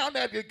we found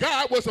out that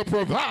God was a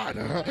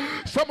provider.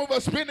 Some of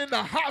us been in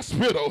the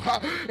hospital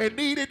and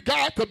needed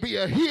God to be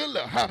a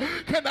healer.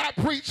 Can I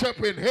preach up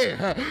in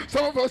here?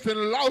 Some of us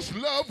then lost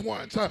loved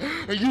ones,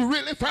 and you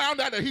really found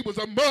out that he was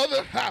a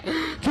mother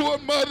to a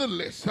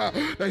motherless,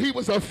 that he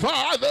was a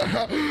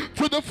father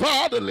to the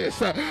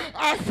fatherless.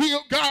 I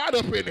feel God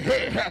up in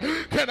here.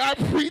 Can I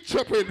preach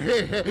up in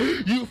here?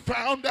 You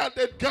found out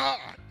that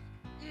God,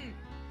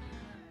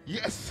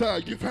 yes sir,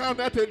 you found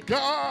out that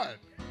God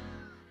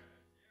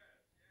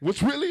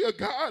was really a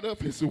God of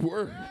his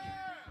word.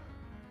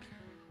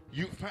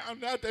 You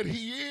found out that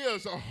he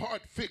is a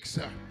heart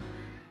fixer.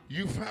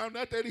 You found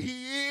out that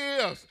he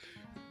is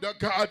the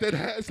God that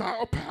has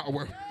all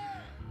power.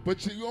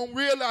 But you don't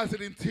realize it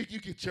until you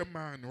get your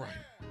mind right.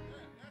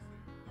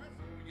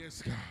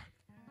 Yes, God.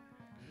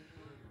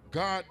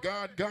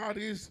 God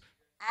is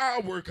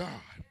our God.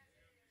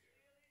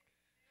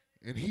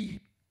 And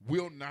he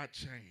will not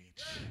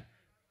change.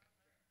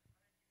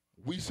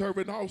 We serve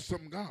an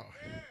awesome God.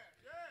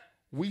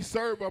 We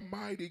serve a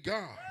mighty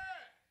God.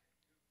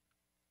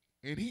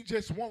 And he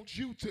just wants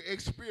you to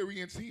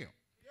experience him.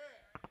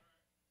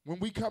 When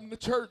we come to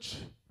church,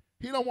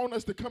 he don't want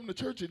us to come to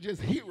church and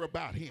just hear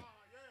about him.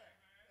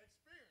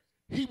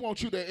 He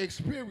wants you to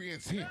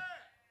experience him.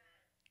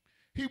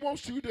 He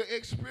wants you to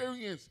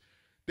experience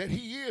that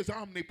he is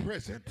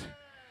omnipresent.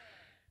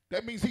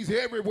 That means he's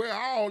everywhere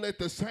all at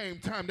the same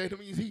time. That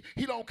means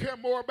he don't care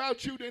more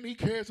about you than he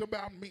cares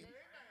about me.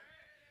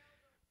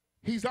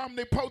 He's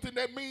omnipotent.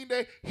 That means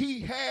that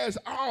he has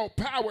all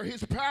power.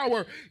 His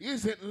power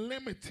isn't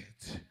limited.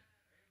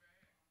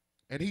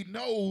 And he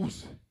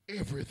knows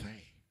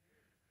everything.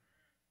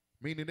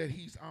 Meaning that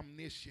he's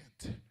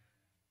omniscient.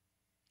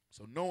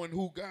 So knowing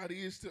who God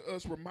is to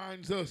us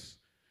reminds us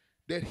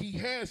that he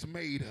has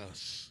made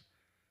us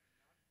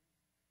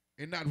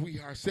and not we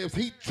ourselves.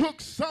 He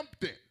took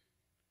something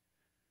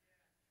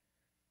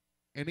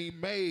and he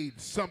made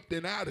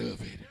something out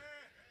of it.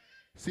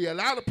 See, a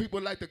lot of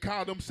people like to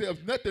call themselves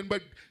nothing,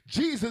 but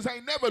Jesus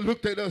ain't never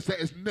looked at us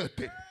as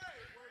nothing.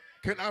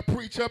 Can I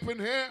preach up in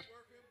here?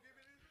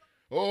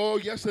 Oh,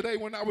 yesterday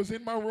when I was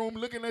in my room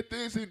looking at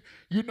this, and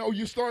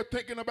you start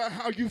thinking about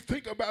how you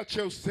think about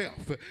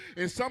yourself.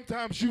 And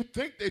sometimes you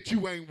think that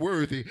you ain't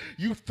worthy.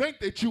 You think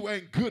that you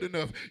ain't good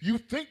enough. You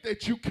think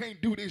that you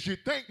can't do this. You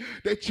think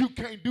that you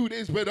can't do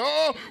this. But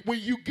when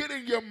you get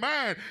in your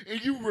mind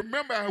and you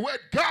remember what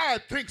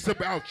God thinks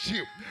about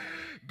you,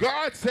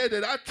 God said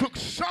that I took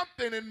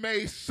something and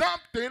made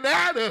something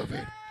out of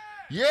it.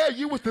 Yeah,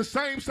 you was the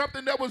same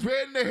something that was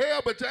heading to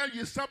hell, but now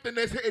you're something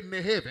that's heading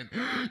to heaven.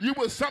 You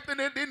was something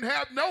that didn't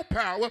have no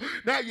power.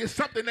 Now you're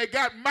something that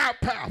got my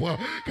power.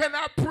 Can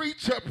I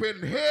preach up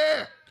in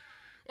here?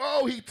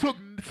 Oh, he took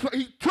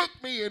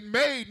me and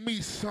made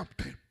me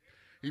something.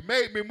 He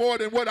made me more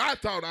than what I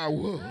thought I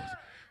was.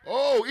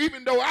 Oh,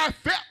 even though I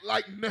felt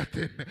like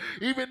nothing,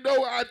 even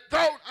though I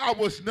thought I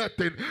was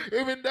nothing,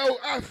 even though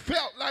I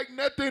felt like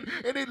nothing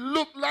and it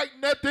looked like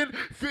nothing,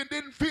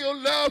 didn't feel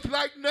loved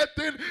like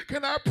nothing,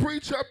 can I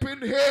preach up in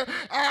here?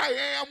 I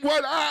am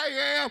what I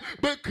am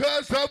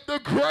because of the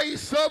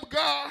grace of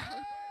God.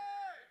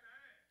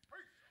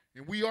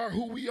 And we are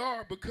who we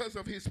are because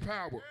of his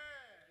power.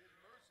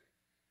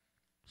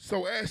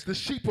 So as the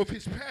sheep of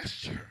his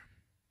pasture,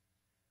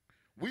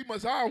 we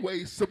must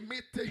always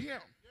submit to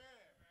him.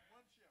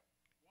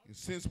 And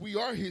since we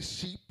are his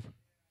sheep,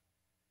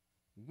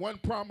 one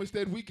promise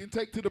that we can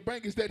take to the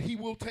bank is that he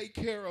will take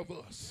care of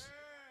us.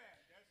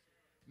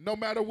 No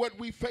matter what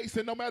we face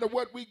and no matter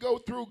what we go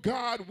through,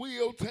 God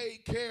will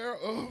take care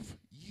of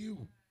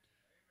you.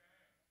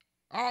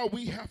 All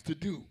we have to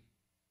do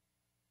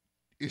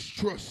is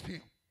trust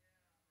him.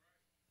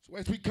 So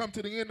as we come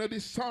to the end of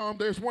this psalm,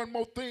 there's one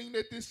more thing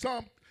that this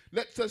psalm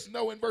lets us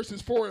know in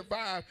verses 4 and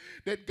 5,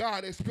 that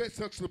God expects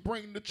us to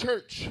bring the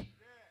church.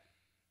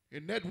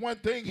 And that one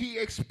thing, he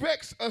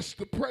expects us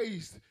to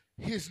praise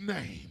his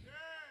name.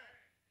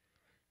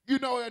 You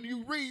know, and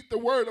you read the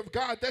word of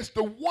God, that's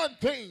the one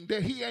thing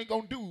that he ain't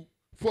going to do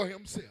for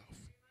himself.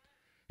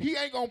 He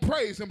ain't going to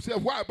praise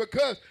himself. Why?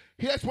 Because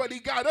that's what he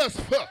got us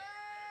for.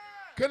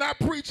 Can I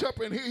preach up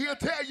in here? He'll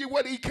tell you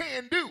what he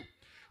can do.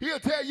 He'll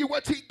tell you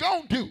what he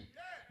going to do.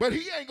 But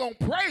he ain't going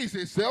to praise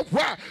himself.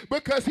 Why?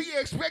 Because he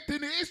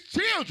expecting his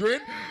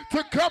children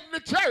to come to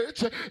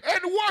church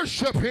and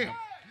worship him.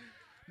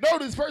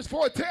 Notice verse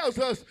 4 tells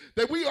us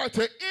that we are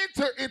to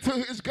enter into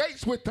his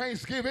gates with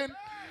thanksgiving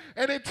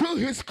and into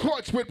his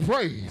courts with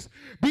praise.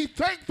 Be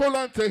thankful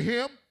unto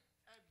him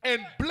and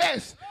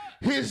bless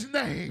his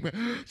name.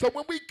 So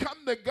when we come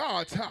to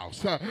God's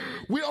house,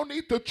 we don't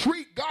need to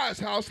treat God's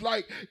house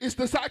like it's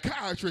the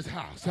psychiatrist's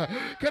house.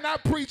 Can I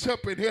preach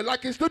up in here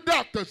like it's the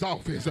doctor's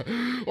office?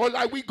 Or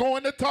like we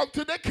going to talk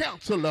to the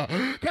counselor?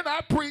 Can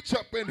I preach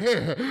up in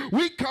here?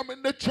 We come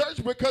into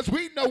church because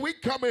we know we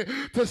coming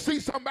to see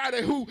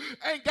somebody who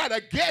ain't got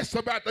a guess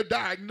about the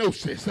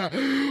diagnosis.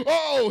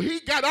 Oh, he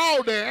got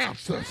all the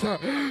answers.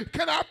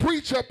 Can I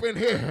preach up in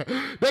here?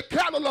 The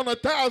cattle on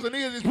 1,000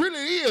 years, it really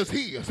is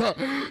his.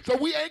 So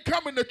we ain't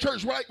coming to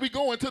church like we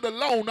going to the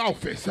loan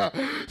office.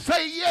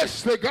 Say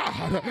yes to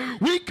God.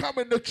 We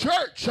coming to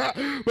church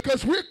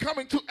because we're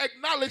coming to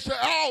acknowledge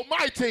the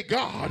Almighty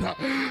God.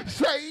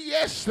 Say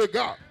yes to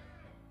God.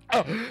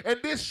 And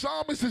this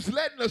psalmist is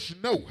letting us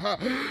know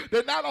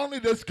that not only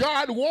does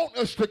God want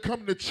us to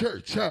come to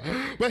church,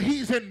 but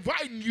he's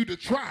inviting you to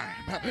try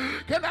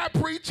him. Can I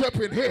preach up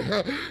in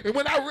here? And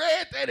when I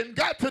read that and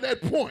got to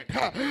that point,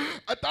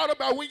 I thought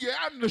about when you're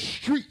out in the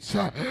streets,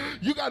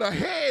 you got a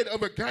head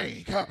of a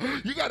gang,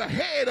 you got a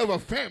head of a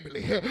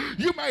family,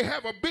 you may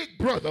have a big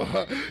brother.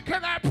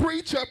 Can I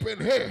preach up in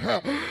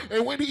here?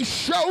 And when he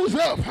shows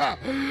up,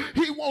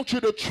 he wants you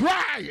to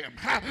try him.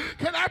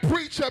 Can I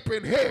preach up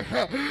in here?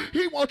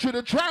 He wants you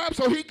to try him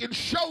so he can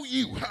show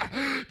you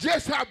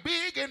just how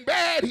big and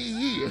bad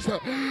he is.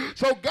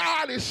 So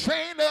God is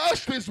saying to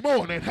us this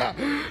morning, there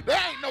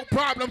ain't no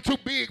problem too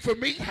big for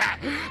me.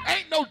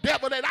 Ain't no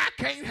devil that I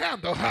can't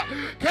handle.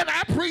 Can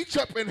I preach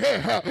up in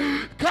here?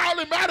 Call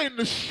him out in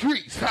the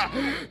streets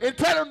and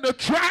tell him to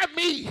try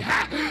me.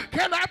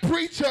 Can I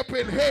preach up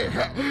in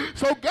here?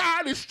 So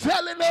God is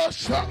telling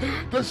us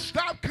to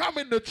stop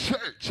coming to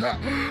church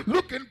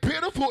looking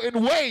pitiful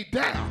and weighed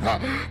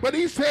down. But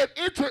he said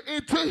enter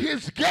into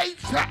his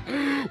gates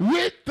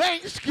with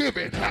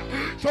thanksgiving.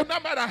 So no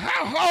matter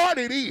how hard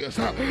it is,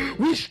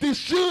 we still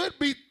should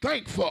be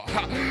thankful.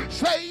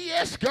 Say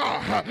yes,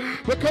 God,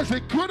 because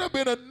it could have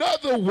been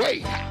another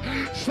way.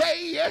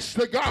 Say yes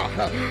to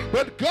God,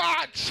 but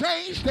God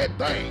changed that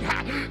thing.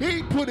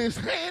 He put his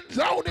hands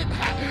on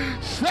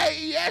it.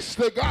 Say yes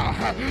to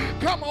God.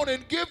 Come on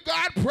and give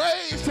God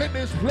praise in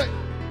this place.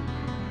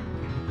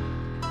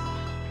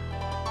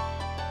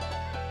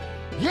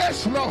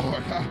 Yes,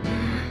 Lord.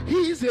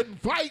 He's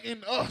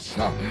inviting us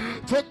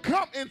to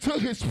come into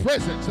his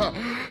presence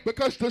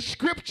because the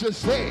scripture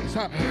says,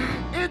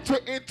 enter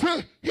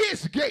into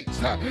his gates.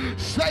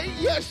 Say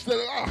yes to the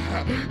Lord.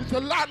 It's a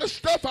lot of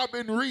stuff I've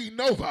been reading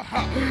over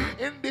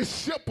in this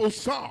simple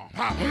psalm.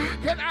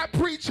 Can I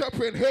preach up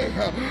in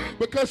here?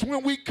 Because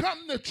when we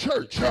come to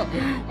church,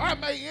 I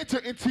may enter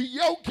into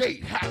your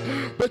gate,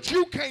 but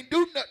you can't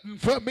do nothing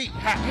for me.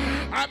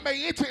 I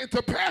may enter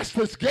into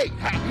pastor's gate,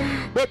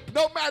 but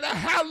no matter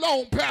how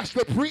long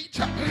pastor preach,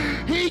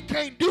 he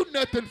can't do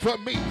nothing for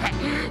me.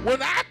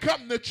 When I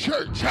come to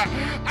church,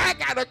 I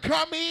gotta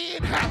come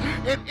in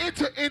and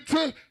enter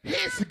into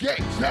his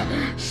gates.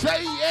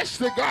 Say yes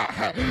to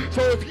God.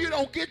 So if you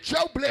don't get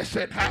your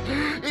blessing,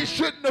 it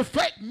shouldn't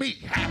affect me.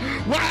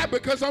 Why?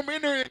 Because I'm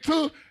entering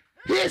into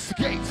his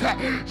gates.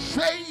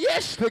 Say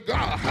yes to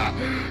God.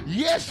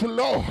 Yes,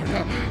 Lord.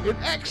 In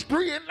Acts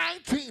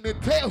 3:19,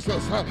 it tells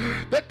us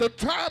that the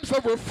times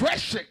of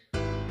refreshing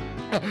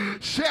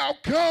shall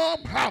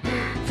come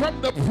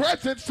from the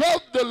presence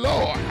of the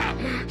Lord.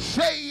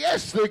 Say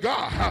yes to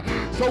God.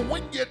 So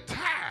when you're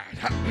tired,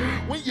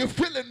 when you're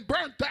feeling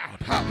burnt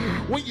out,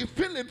 when you're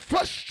feeling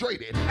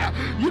frustrated,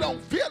 you don't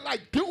feel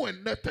like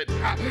doing nothing,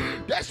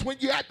 that's when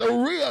you have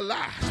to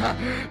realize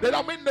that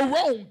I'm in the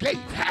wrong gate.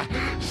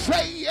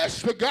 Say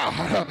yes to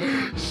God.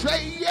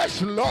 Say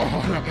yes,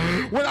 Lord.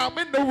 When I'm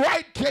in the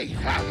right gate,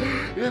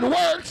 the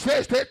word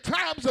says that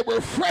times of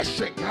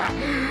refreshing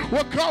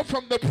will come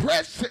from the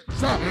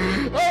presence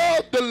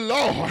of the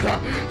Lord.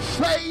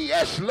 Say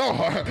yes,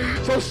 Lord.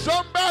 So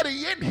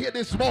somebody in here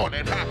this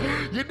morning,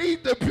 you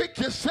need to pick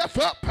yourself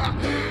up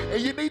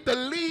and you need to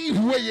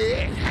leave where you're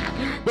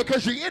at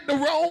because you're in the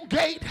wrong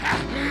gate.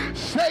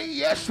 Say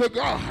yes to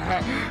God.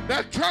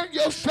 Now turn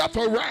yourself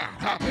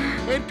around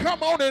and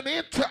come on and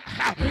enter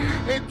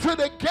into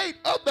the gate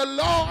of the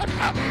Lord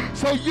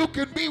so you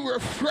can be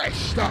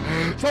refreshed,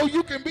 so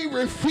you can be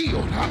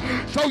refilled,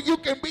 so you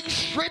can be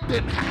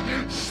strengthened.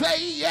 Say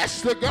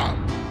yes to God.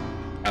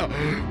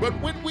 But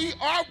when we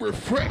are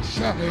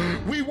refreshed,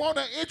 we want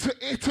to enter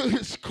into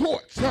his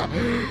courts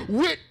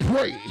with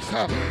praise.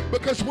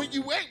 Because when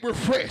you ain't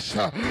refreshed,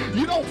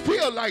 you don't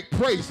feel like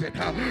praising.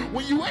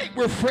 When you ain't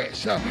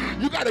refreshed,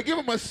 you got to give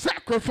him a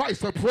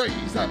sacrifice of praise.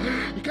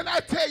 Can I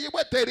tell you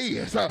what that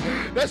is?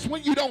 That's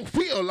when you don't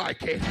feel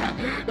like it.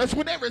 That's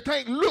when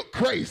everything look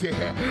crazy.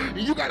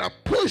 You got to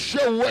push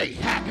your way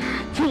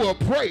to a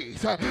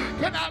praise.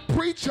 Can I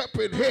preach up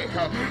in here?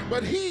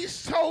 But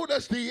he's told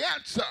us the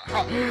answer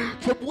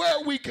to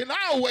where we can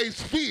always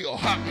feel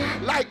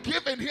like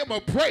giving him a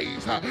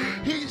praise.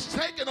 He's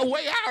taken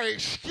away our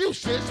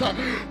excuses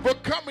for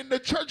coming to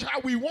church how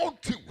we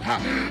want to.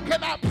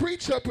 Can I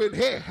preach up in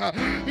here?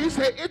 He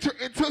said enter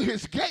into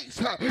his gates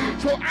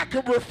so I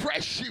can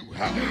refresh you.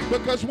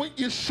 Because when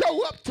you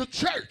show up to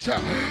church,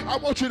 I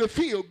want you to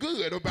feel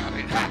good about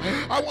it.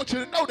 I want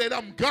you to know that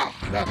I'm God.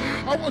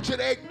 I want you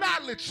to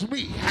acknowledge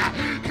me.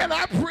 Can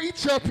I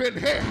preach up in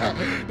here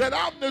that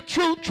I'm the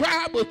true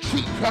tribal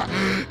chief?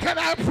 Can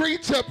I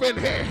preach up in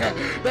here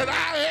that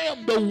I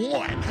am the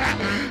one?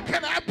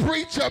 Can I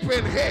preach up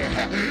in here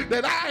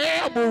that I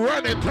am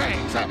running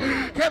things?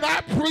 Can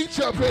I preach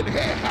up in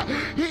here?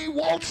 He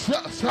wants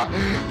us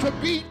to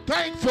be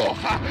thankful.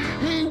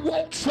 He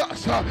wants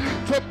us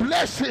to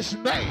bless his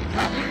name.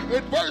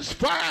 In verse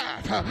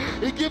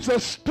 5, he gives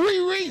us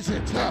 3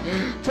 reasons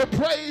to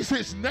praise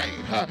his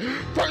name.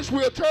 First,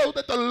 we're told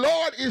that the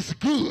Lord is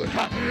good.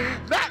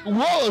 Not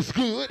was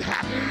good,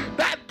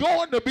 not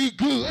going to be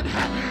good,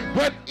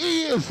 but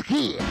is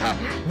good.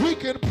 We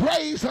can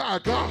praise our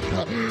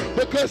God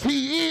because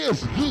he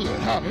is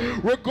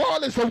good.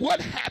 Regardless of what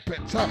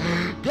happens,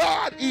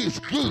 God is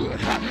good.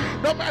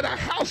 No matter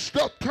how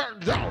stuff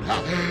turns out,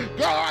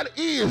 God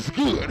is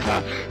good.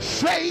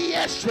 Say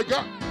yes to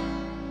God.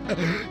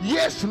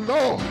 Yes,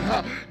 Lord.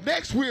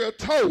 Next we are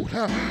told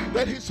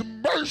that his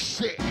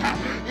mercy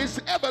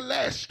is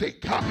everlasting.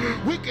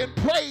 We can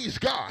praise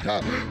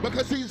God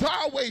because he's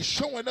always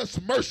showing us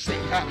mercy.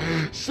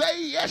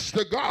 Say yes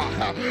to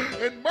God.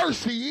 And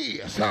mercy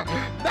is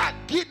not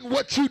getting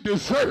what you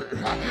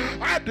deserve.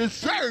 I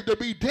deserve to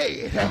be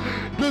dead,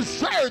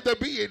 deserve to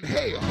be in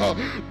hell,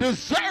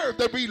 deserve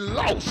to be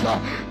lost,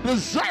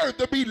 deserve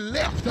to be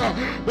left.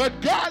 But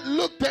God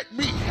looked at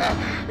me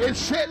and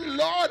said,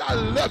 Lord, I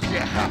love you.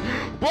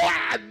 Boy,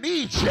 I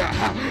need you.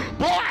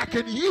 Boy, I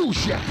can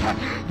use you.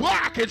 Boy,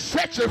 I can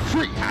set you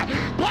free.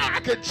 Boy, I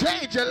can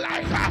change your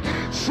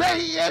life.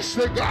 Say yes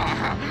to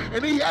God.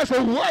 And he has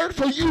a word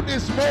for you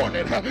this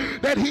morning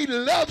that he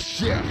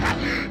loves you,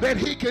 that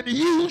he can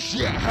use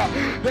you,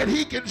 that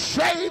he can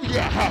save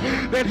you,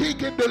 that he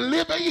can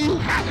deliver you,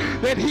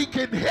 that he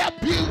can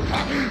help you.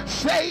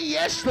 Say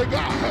yes to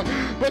God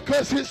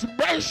because his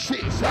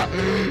mercies,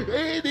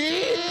 it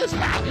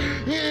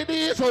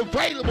is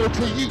available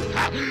to you.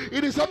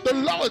 It is of the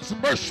Lord's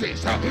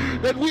mercies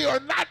that we are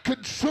not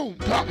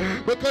consumed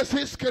because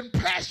his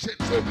compassions,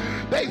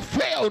 they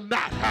fail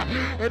not,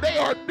 and they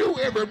are new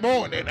every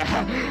morning.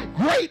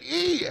 Great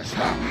is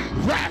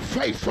thy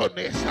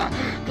faithfulness.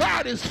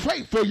 God is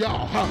faithful,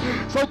 y'all.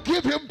 So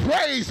give him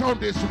praise on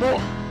this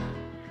morning.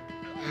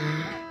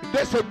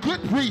 That's a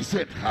good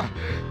reason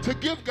to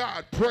give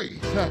God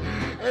praise.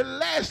 And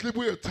lastly,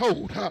 we're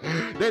told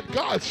that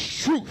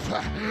God's truth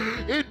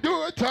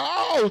endured to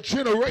all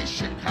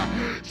generations.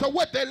 So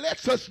what that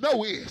lets us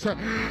know is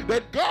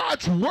that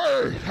God's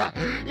word,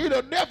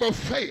 it'll never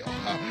fail.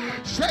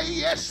 Say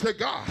yes to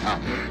God.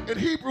 In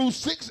Hebrews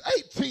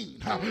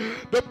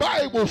 6:18, the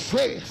Bible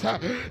says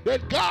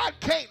that God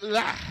can't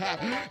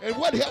lie. And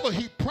whatever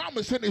he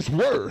promised in his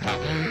word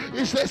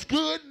is as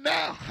good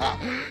now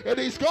and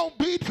it's going to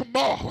be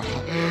tomorrow.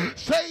 Lord.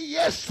 Say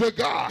yes to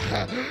God.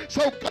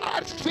 So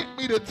God sent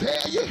me to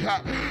tell you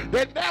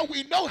that now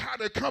we know how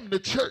to come to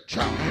church.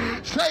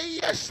 Say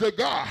yes to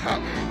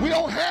God. We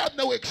don't have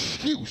no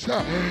excuse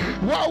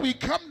while we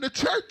come to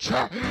church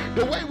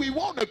the way we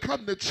want to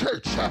come to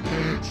church.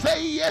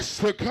 Say yes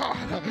to God.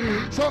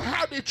 So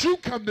how did you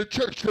come to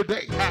church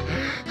today?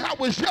 How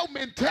was your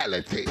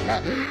mentality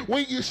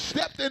when you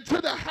stepped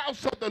into the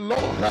house of the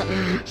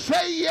Lord?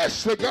 Say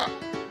yes to God.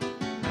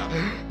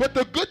 But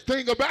the good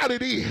thing about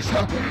it is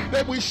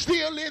that we're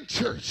still in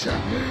church.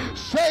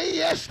 Say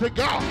yes to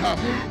God.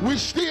 We're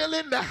still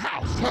in the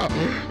house.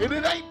 And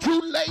it ain't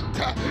too late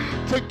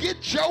to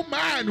get your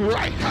mind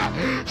right.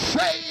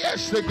 Say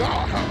yes to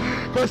God.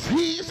 Because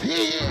He's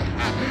here.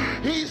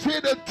 He's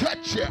here to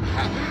touch you.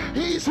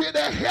 He's here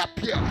to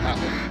help you.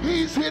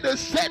 He's here to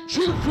set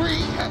you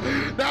free.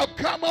 Now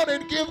come on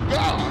and give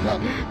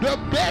God the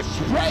best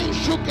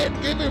praise you can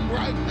give Him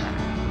right now.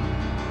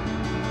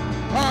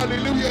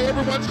 Hallelujah.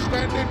 Everyone's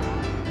standing.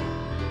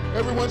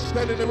 Everyone's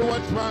standing.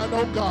 Everyone's crying,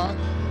 oh God.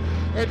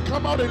 And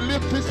come on and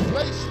lift this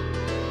place.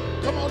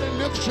 Come on and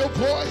lift your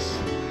voice.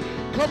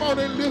 Come on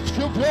and lift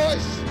your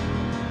voice.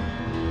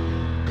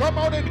 Come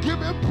on and give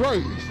Him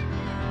praise.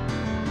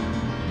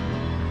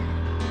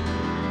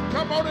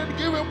 Come on and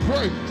give Him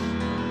praise.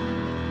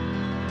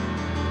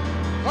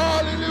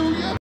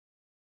 Hallelujah.